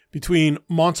fight between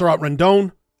Montserrat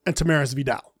Rendon and Tamaris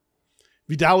Vidal?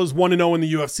 Vidal is 1-0 in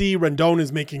the UFC. Rendon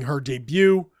is making her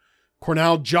debut.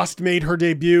 Cornell just made her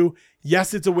debut.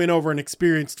 Yes, it's a win over an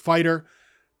experienced fighter,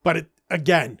 but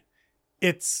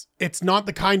it's not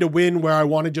the kind of win where I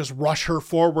want to just rush her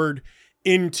forward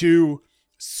into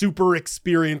super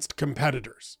experienced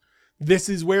competitors. This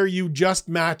is where you just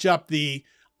match up the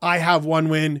I have one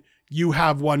win, you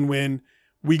have one win,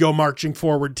 we go marching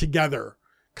forward together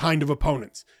kind of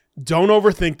opponents. Don't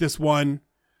overthink this one.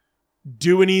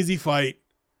 Do an easy fight.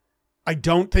 I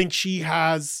don't think she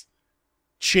has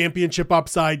championship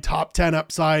upside, top 10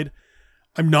 upside.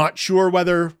 I'm not sure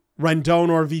whether Rendon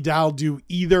or Vidal do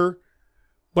either,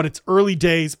 but it's early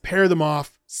days. Pair them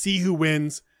off, see who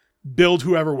wins, build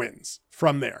whoever wins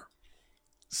from there.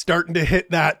 Starting to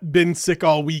hit that been sick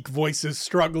all week, voices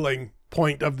struggling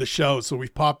point of the show. So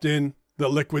we've popped in the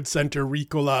Liquid Center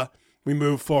Ricola. We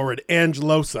move forward.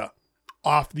 Angelosa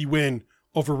off the win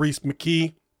over Reese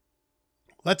McKee.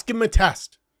 Let's give him a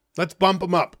test. Let's bump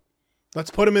him up.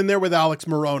 Let's put him in there with Alex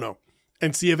Morono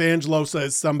and see if Angelosa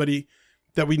is somebody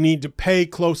that we need to pay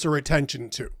closer attention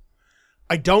to.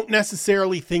 I don't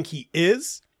necessarily think he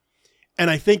is. And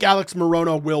I think Alex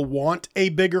Morono will want a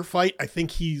bigger fight. I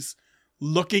think he's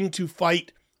looking to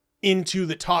fight into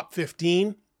the top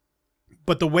 15.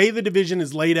 But the way the division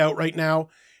is laid out right now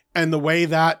and the way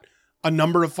that a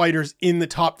number of fighters in the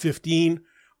top 15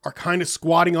 are kind of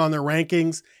squatting on their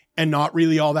rankings and not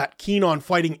really all that keen on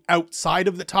fighting outside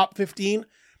of the top 15,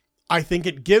 I think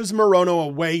it gives Morono a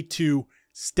way to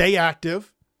stay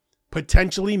active,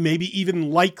 potentially, maybe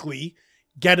even likely,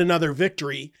 get another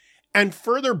victory, and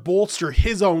further bolster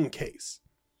his own case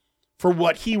for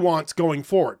what he wants going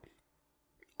forward.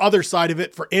 Other side of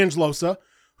it for Angelosa,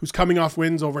 who's coming off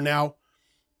wins over now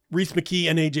Reese McKee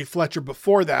and AJ Fletcher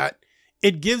before that,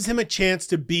 it gives him a chance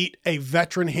to beat a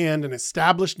veteran hand, an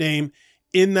established name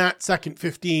in that second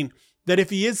 15, that if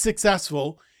he is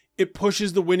successful, it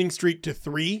pushes the winning streak to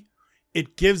 3.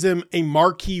 It gives him a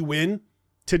marquee win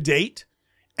to date,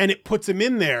 and it puts him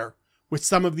in there with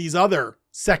some of these other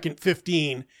second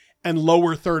 15 and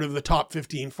lower third of the top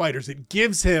 15 fighters. It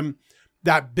gives him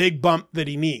that big bump that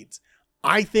he needs.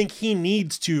 I think he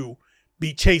needs to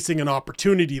be chasing an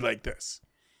opportunity like this,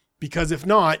 because if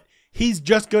not, he's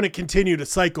just going to continue to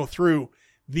cycle through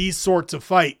these sorts of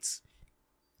fights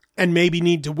and maybe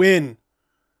need to win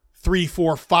 3,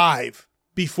 4, 5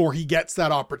 before he gets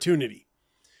that opportunity.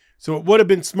 So it would have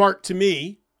been smart to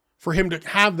me for him to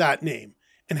have that name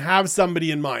and have somebody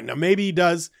in mind. Now, maybe he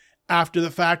does after the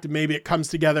fact, and maybe it comes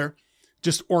together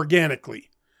just organically.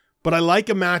 But I like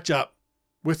a matchup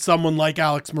with someone like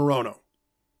Alex Morono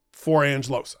for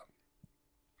Angelosa.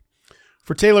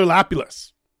 For Taylor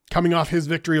Lapilus, coming off his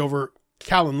victory over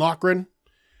Callan Loughran,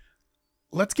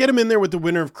 let's get him in there with the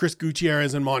winner of Chris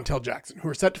Gutierrez and Montel Jackson, who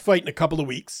are set to fight in a couple of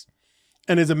weeks.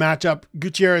 And as a matchup,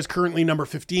 Gutierrez currently number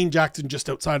 15, Jackson just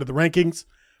outside of the rankings.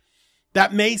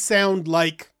 That may sound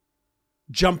like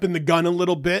jumping the gun a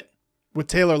little bit with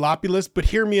Taylor Lapilus, but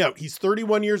hear me out. He's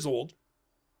 31 years old,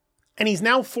 and he's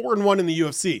now 4-1 in the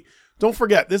UFC. Don't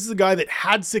forget, this is a guy that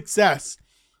had success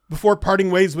before parting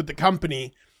ways with the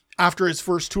company after his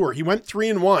first tour. He went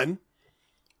 3-1.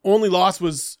 Only loss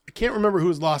was, I can't remember who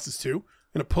his loss is to.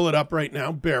 I'm going to pull it up right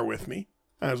now. Bear with me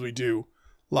as we do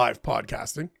live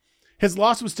podcasting. His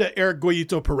loss was to Eric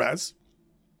Goyito Perez.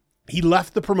 He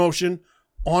left the promotion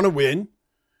on a win.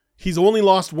 He's only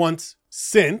lost once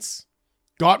since.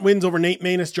 Got wins over Nate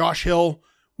Maness, Josh Hill,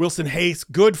 Wilson Hayes.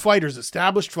 Good fighters,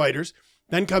 established fighters.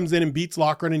 Then comes in and beats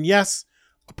Loughran. And yes,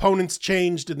 opponents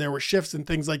changed and there were shifts and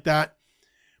things like that.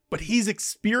 But he's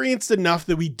experienced enough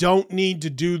that we don't need to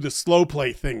do the slow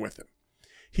play thing with him.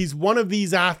 He's one of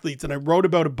these athletes, and I wrote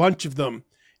about a bunch of them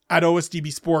at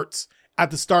OSDB Sports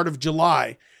at the start of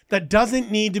July, that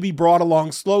doesn't need to be brought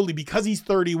along slowly because he's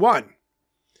 31.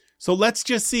 So let's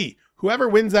just see. Whoever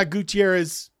wins that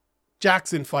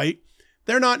Gutierrez-Jackson fight,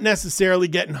 they're not necessarily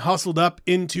getting hustled up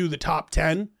into the top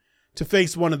 10 to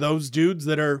face one of those dudes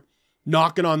that are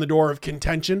knocking on the door of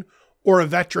contention, or a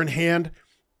veteran hand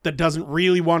that doesn't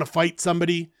really want to fight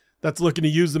somebody that's looking to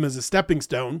use them as a stepping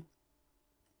stone.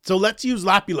 So let's use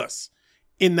Lapilus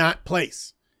in that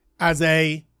place as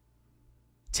a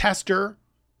tester,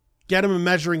 get him a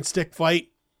measuring stick fight,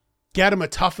 get him a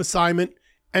tough assignment,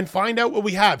 and find out what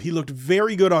we have. He looked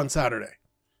very good on Saturday.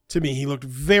 To me, he looked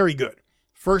very good.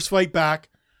 First fight back,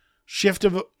 shift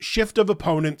of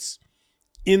opponents,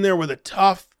 in there with a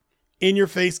tough,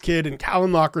 in-your-face kid, and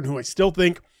Callan Loughran, who I still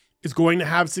think is going to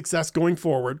have success going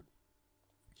forward.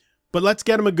 But let's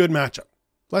get him a good matchup.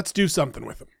 Let's do something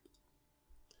with him.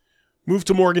 Move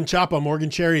to Morgan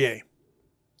Charrier.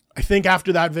 I think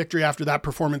after that victory, after that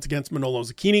performance against Manolo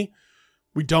Zucchini,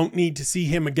 we don't need to see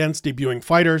him against debuting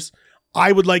fighters.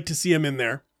 I would like to see him in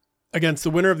there against the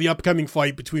winner of the upcoming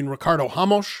fight between Ricardo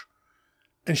Ramos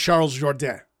and Charles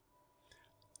Jourdain.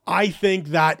 I think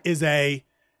that is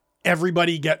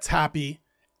everybody gets happy,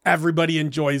 everybody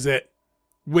enjoys it.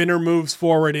 Winner moves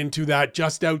forward into that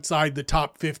just outside the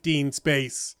top 15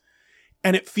 space.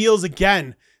 And it feels,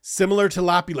 again, similar to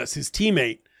Lapilus, his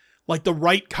teammate, like the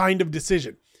right kind of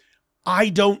decision. I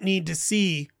don't need to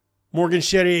see Morgan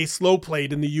Charrier slow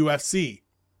played in the UFC.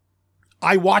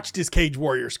 I watched his Cage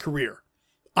Warriors career.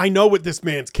 I know what this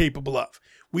man's capable of.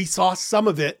 We saw some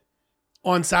of it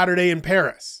on Saturday in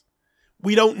Paris.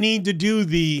 We don't need to do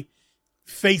the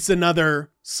face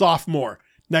another sophomore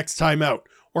next time out,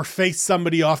 or face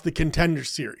somebody off the Contender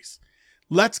Series.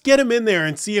 Let's get him in there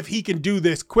and see if he can do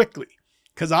this quickly,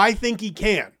 because I think he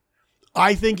can.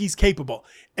 I think he's capable.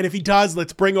 And if he does,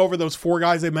 let's bring over those 4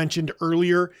 guys I mentioned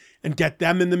earlier and get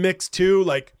them in the mix too.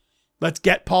 Like, let's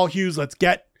get Paul Hughes. Let's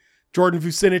get Jordan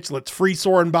Vucinic. Let's free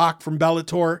Soren Bach from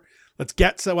Bellator. Let's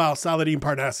get Saladin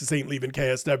Parnassus ain't leaving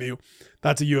KSW.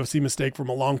 That's a UFC mistake from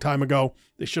a long time ago.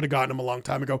 They should have gotten him a long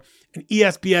time ago. And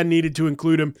ESPN needed to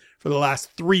include him for the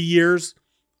last 3 years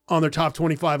on their top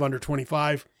 25 under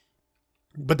 25.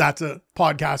 But that's a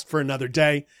podcast for another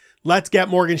day. Let's get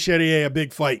Morgan Charrier a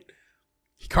big fight.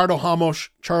 Ricardo Ramos,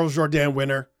 Charles Jourdain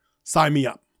winner. Sign me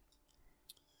up.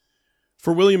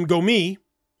 For William Gomis,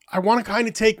 I want to kind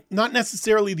of take not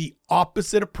necessarily the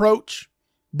opposite approach,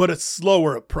 but a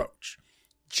slower approach.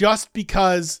 Just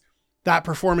because that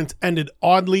performance ended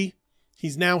oddly.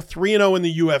 He's now 3-0 in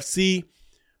the UFC,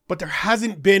 but there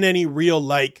hasn't been any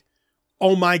real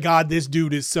oh my God, this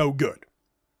dude is so good.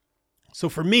 So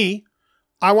for me,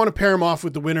 I want to pair him off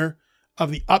with the winner of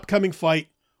the upcoming fight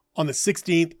on the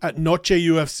 16th at Noche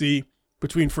UFC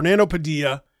between Fernando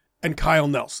Padilla and Kyle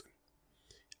Nelson.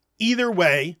 Either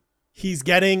way, he's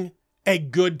getting a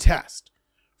good test.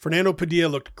 Fernando Padilla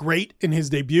looked great in his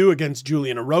debut against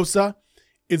Julian Erosa,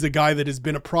 is a guy that has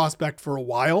been a prospect for a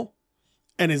while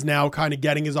and is now kind of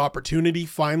getting his opportunity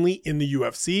finally in the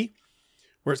UFC.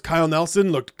 Whereas Kyle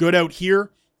Nelson looked good out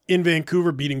here in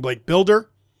Vancouver beating Blake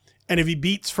Bilder. And if he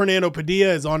beats Fernando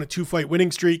Padilla, is on a 2-fight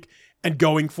winning streak and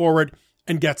going forward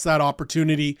and gets that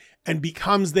opportunity and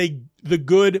becomes the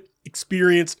good,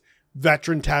 experienced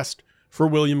veteran test for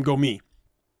William Gomis.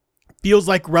 Feels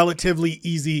like relatively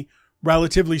easy,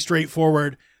 relatively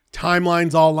straightforward.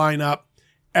 Timelines all line up.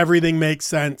 Everything makes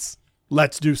sense.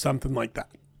 Let's do something like that.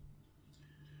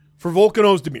 For Volkan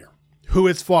Ozdemir, who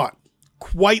has fought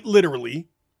quite literally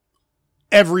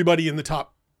everybody in the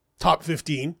top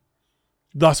 15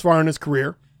 thus far in his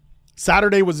career.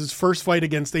 Saturday was his first fight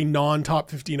against a non-top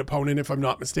 15 opponent, if I'm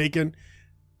not mistaken.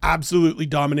 Absolutely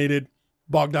dominated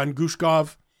Bogdan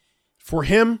Gushkov. For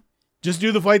him, just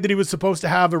do the fight that he was supposed to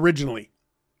have originally.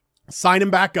 Sign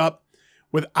him back up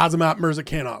with Azamat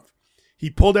Mirzakhanov. He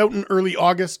pulled out in early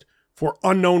August for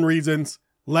unknown reasons.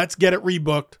 Let's get it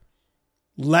rebooked.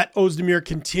 Let Ozdemir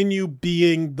continue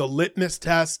being the litmus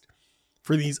test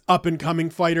for these up-and-coming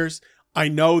fighters. I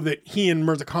know that he and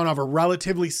Mirzakhanov are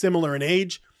relatively similar in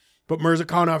age, but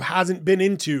Mirzakhanov hasn't been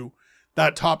into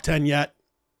that top 10 yet.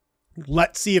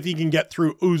 Let's see if he can get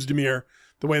through Ozdemir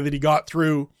the way that he got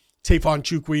through Tafon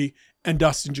Chukwi and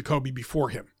Dustin Jacoby before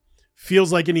him.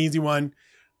 Feels like an easy one.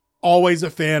 Always a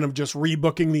fan of just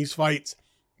rebooking these fights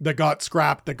that got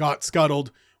scrapped, that got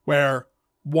scuttled, where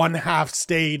one half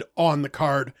stayed on the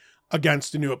card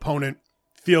against a new opponent.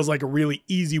 Feels like a really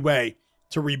easy way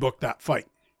to rebook that fight.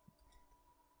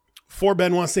 For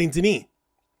Benoit Saint-Denis,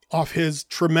 off his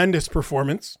tremendous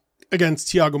performance against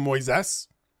Thiago Moises,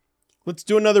 let's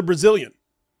do another Brazilian.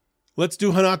 Let's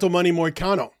do Renato Money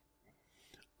Moicano.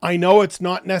 I know it's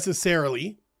not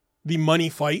necessarily the money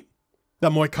fight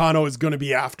that Moicano is going to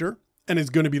be after and is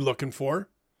going to be looking for,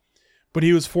 but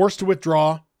he was forced to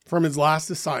withdraw from his last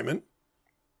assignment.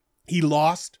 He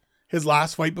lost his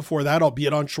last fight before that,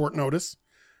 albeit on short notice,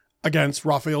 against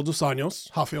Rafael dos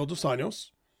Anjos.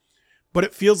 But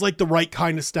it feels like the right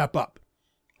kind of step up.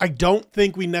 I don't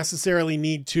think we necessarily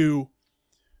need to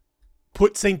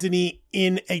put Saint Denis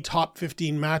in a top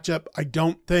 15 matchup. I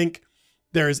don't think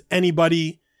there is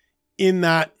anybody in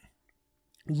that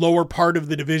lower part of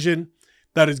the division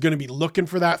that is going to be looking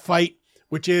for that fight,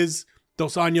 which is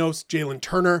Dos Anjos, Jalen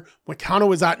Turner.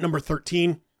 Moicano is at number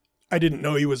 13. I didn't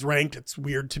know he was ranked. It's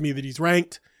weird to me that he's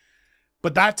ranked.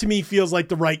 But that to me feels like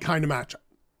the right kind of matchup.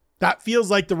 That feels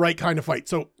like the right kind of fight.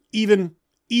 So even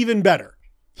better,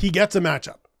 he gets a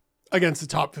matchup against a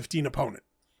top 15 opponent.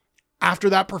 After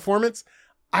that performance,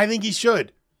 I think he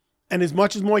should. And as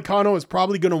much as Moicano is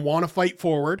probably going to want to fight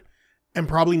forward and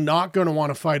probably not going to want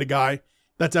to fight a guy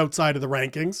that's outside of the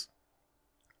rankings,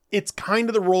 it's kind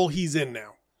of the role he's in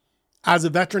now. As a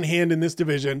veteran hand in this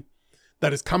division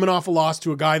that is coming off a loss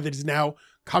to a guy that is now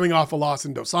coming off a loss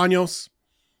in Dos Anjos,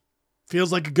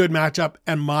 feels like a good matchup,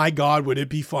 and my God, would it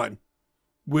be fun.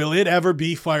 Will it ever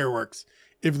be fireworks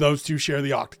if those two share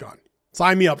the octagon?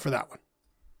 Sign me up for that one.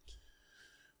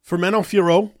 For Manon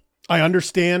Fiorot, I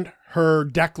understand her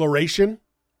declaration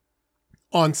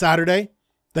on Saturday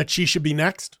that she should be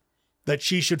next, that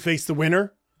she should face the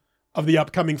winner of the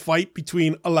upcoming fight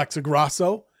between Alexa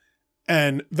Grasso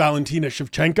and Valentina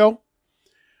Shevchenko.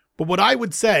 But what I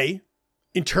would say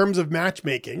in terms of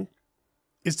matchmaking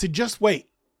is to just wait.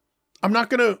 I'm not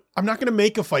going to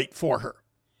make a fight for her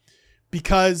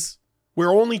because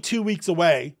we're only 2 weeks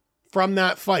away from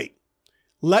that fight.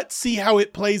 Let's see how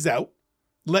it plays out.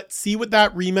 Let's see what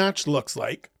that rematch looks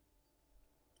like.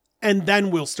 And then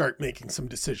we'll start making some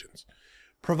decisions.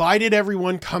 Provided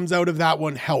everyone comes out of that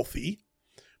one healthy,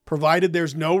 provided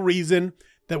there's no reason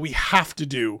that we have to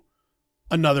do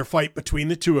another fight between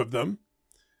the two of them,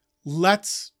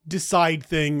 let's decide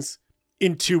things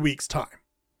in 2 weeks' time.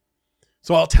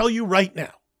 So I'll tell you right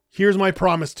now, here's my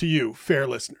promise to you, fair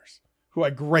listeners, who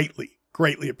I greatly,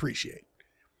 greatly appreciate.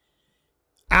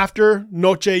 After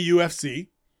Noche UFC,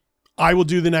 I will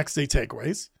do the next day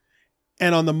takeaways.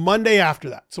 And on the Monday after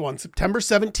that, so on September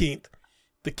 17th,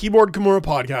 the Keyboard Kimura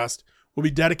podcast will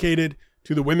be dedicated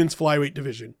to the women's flyweight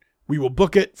division. We will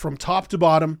book it from top to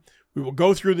bottom. We will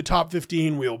go through the top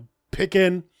 15. We'll pick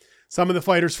in some of the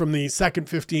fighters from the second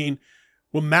 15.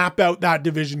 We'll map out that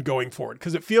division going forward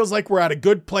because it feels like we're at a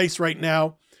good place right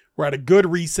now. We're at a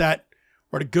good reset.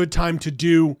 We're at a good time to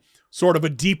do sort of a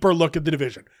deeper look at the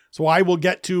division. So I will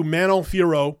get to Manon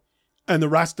Fiorot and the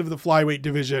rest of the flyweight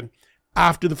division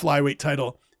after the flyweight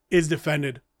title is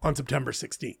defended on September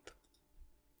 16th.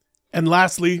 And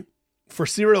lastly, for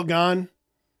Ciryl Gane,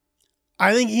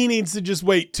 I think he needs to just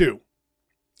wait too.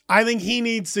 I think he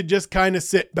needs to just kind of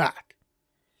sit back.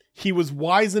 He was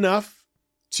wise enough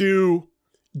to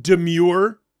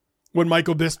demur when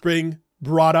Michael Bisping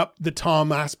brought up the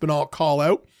Tom Aspinall call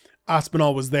out.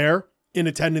 Aspinall was there in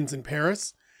attendance in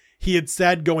Paris. He had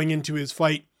said going into his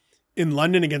fight in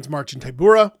London against Marcin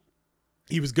Tybura,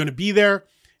 he was going to be there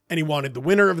and he wanted the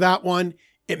winner of that one.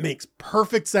 It makes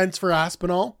perfect sense for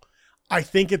Aspinall. I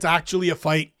think it's actually a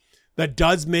fight that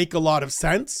does make a lot of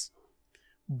sense,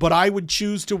 but I would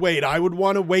choose to wait. I would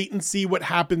want to wait and see what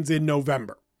happens in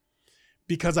November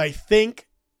because I think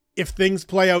if things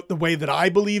play out the way that I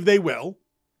believe they will,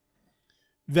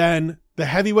 then the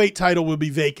heavyweight title will be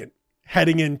vacant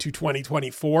heading into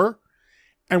 2024.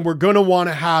 And we're going to want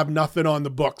to have nothing on the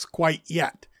books quite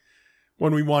yet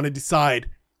when we want to decide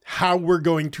how we're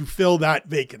going to fill that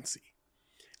vacancy.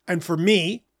 And for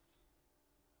me,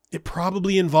 it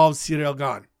probably involves Ciryl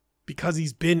Gane because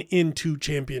he's been in 2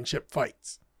 championship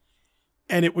fights.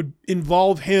 And it would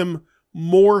involve him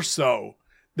more so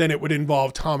than it would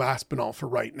involve Tom Aspinall for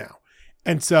right now.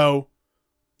 And so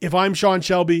if I'm Sean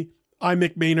Shelby, I'm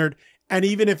Mick Maynard, and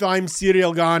even if I'm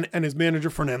Ciryl Gane and his manager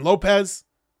Fernand Lopez,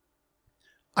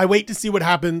 I wait to see what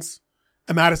happens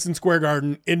at Madison Square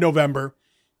Garden in November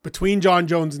between John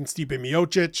Jones and Stipe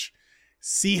Miocic,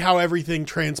 see how everything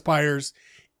transpires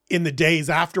in the days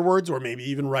afterwards, or maybe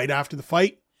even right after the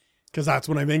fight, because that's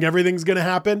when I think everything's going to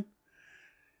happen.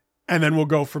 And then we'll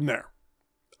go from there.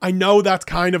 I know that's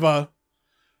kind of a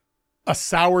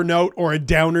sour note or a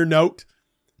downer note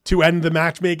to end the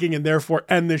matchmaking and therefore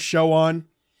end this show on.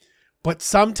 But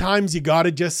sometimes you got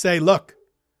to just say, look,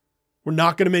 we're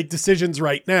not going to make decisions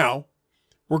right now.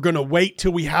 We're going to wait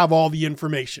till we have all the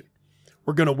information.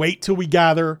 We're going to wait till we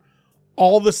gather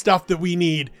all the stuff that we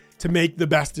need to make the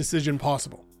best decision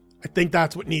possible. I think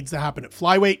that's what needs to happen at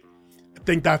flyweight. I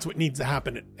think that's what needs to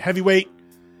happen at heavyweight.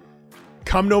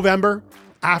 Come November,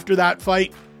 after that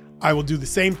fight, I will do the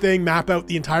same thing, map out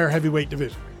the entire heavyweight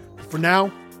division. But for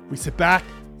now, we sit back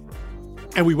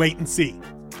and we wait and see.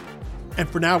 And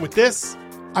for now, with this,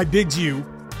 I bid you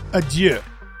adieu.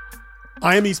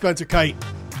 I am E. Spencer Kite.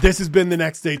 This has been the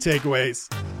Next Day Takeaways,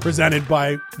 presented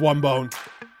by One Bone.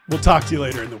 We'll talk to you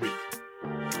later in the week.